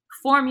like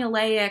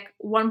formulaic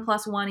 1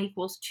 + 1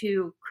 =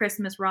 2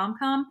 Christmas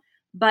rom-com,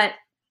 but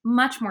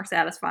much more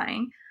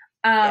satisfying.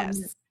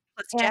 Yes.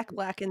 Plus Jack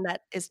Black, and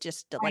that is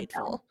just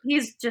delightful.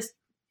 He's just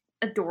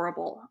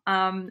adorable.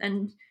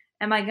 And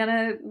am I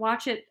gonna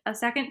watch it a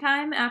second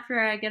time after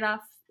I get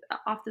off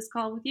this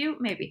call with you?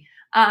 Maybe.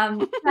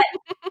 But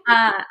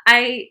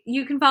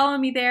you can follow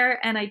me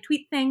there, and I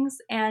tweet things,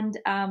 and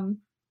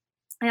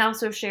I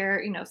also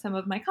share, some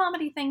of my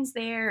comedy things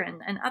there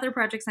and other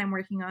projects I'm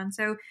working on.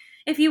 So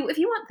if you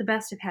want the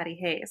best of Hattie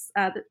Hayes,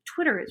 the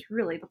Twitter is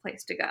really the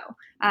place to go.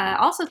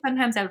 Also,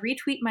 sometimes I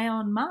retweet my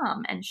own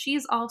mom, and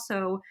she's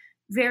also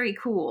very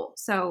cool.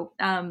 So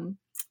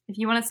if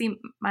you want to see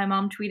my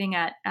mom tweeting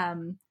at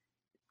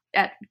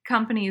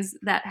companies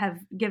that have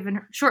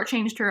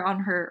shortchanged her on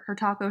her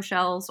taco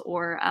shells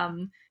or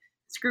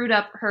screwed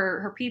up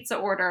her pizza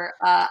order,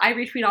 I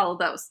retweet all of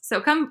those. So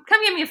come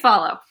give me a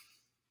follow.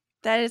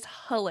 That is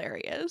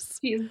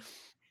hilarious.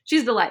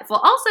 She's delightful.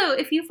 Also,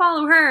 if you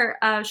follow her,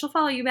 she'll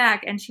follow you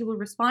back, and she will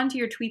respond to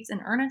your tweets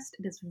in earnest.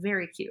 It is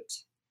very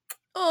cute.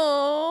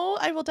 Oh,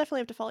 I will definitely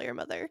have to follow your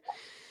mother.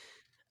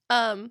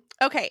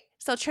 Okay,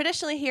 so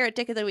traditionally here at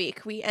Dick of the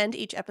Week, we end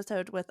each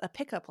episode with a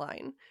pickup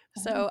line.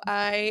 So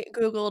I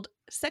Googled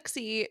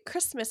sexy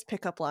Christmas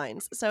pickup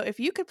lines. So if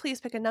you could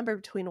please pick a number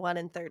between 1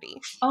 and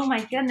 30. Oh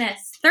my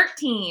goodness.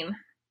 13.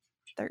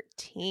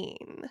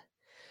 13.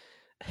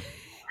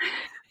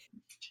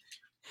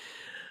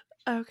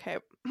 Okay.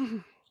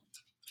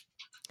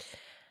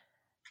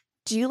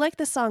 Do you like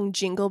the song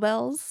Jingle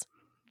Bells?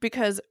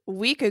 Because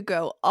we could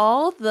go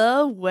all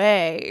the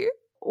way.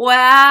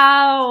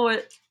 Wow.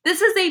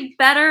 This is a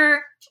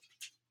better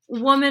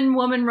woman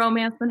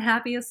romance than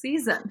Happiest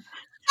Season.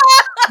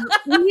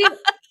 We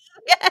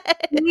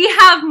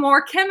have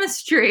more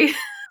chemistry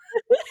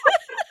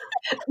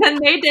than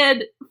they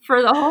did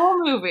for the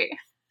whole movie.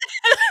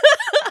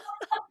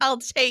 I'll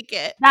take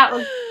it. That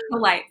was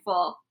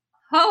delightful.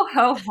 Ho,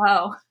 ho,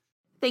 ho.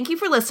 Thank you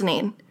for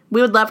listening.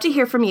 We would love to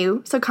hear from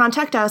you, so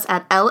contact us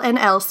at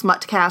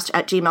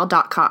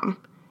lnlsmutcast@gmail.com.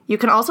 You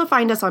can also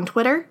find us on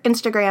Twitter,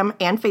 Instagram,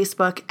 and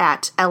Facebook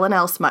at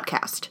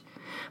lnlsmutcast.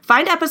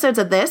 Find episodes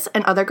of this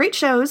and other great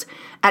shows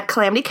at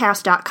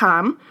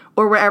calamitycast.com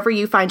or wherever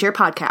you find your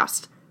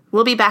podcast.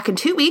 We'll be back in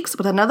 2 weeks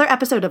with another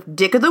episode of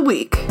Dick of the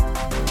Week.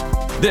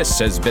 This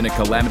has been a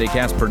Calamity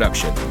Cast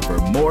production. For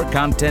more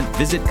content,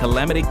 visit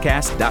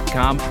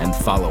calamitycast.com and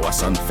follow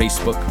us on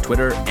Facebook,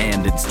 Twitter,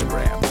 and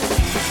Instagram.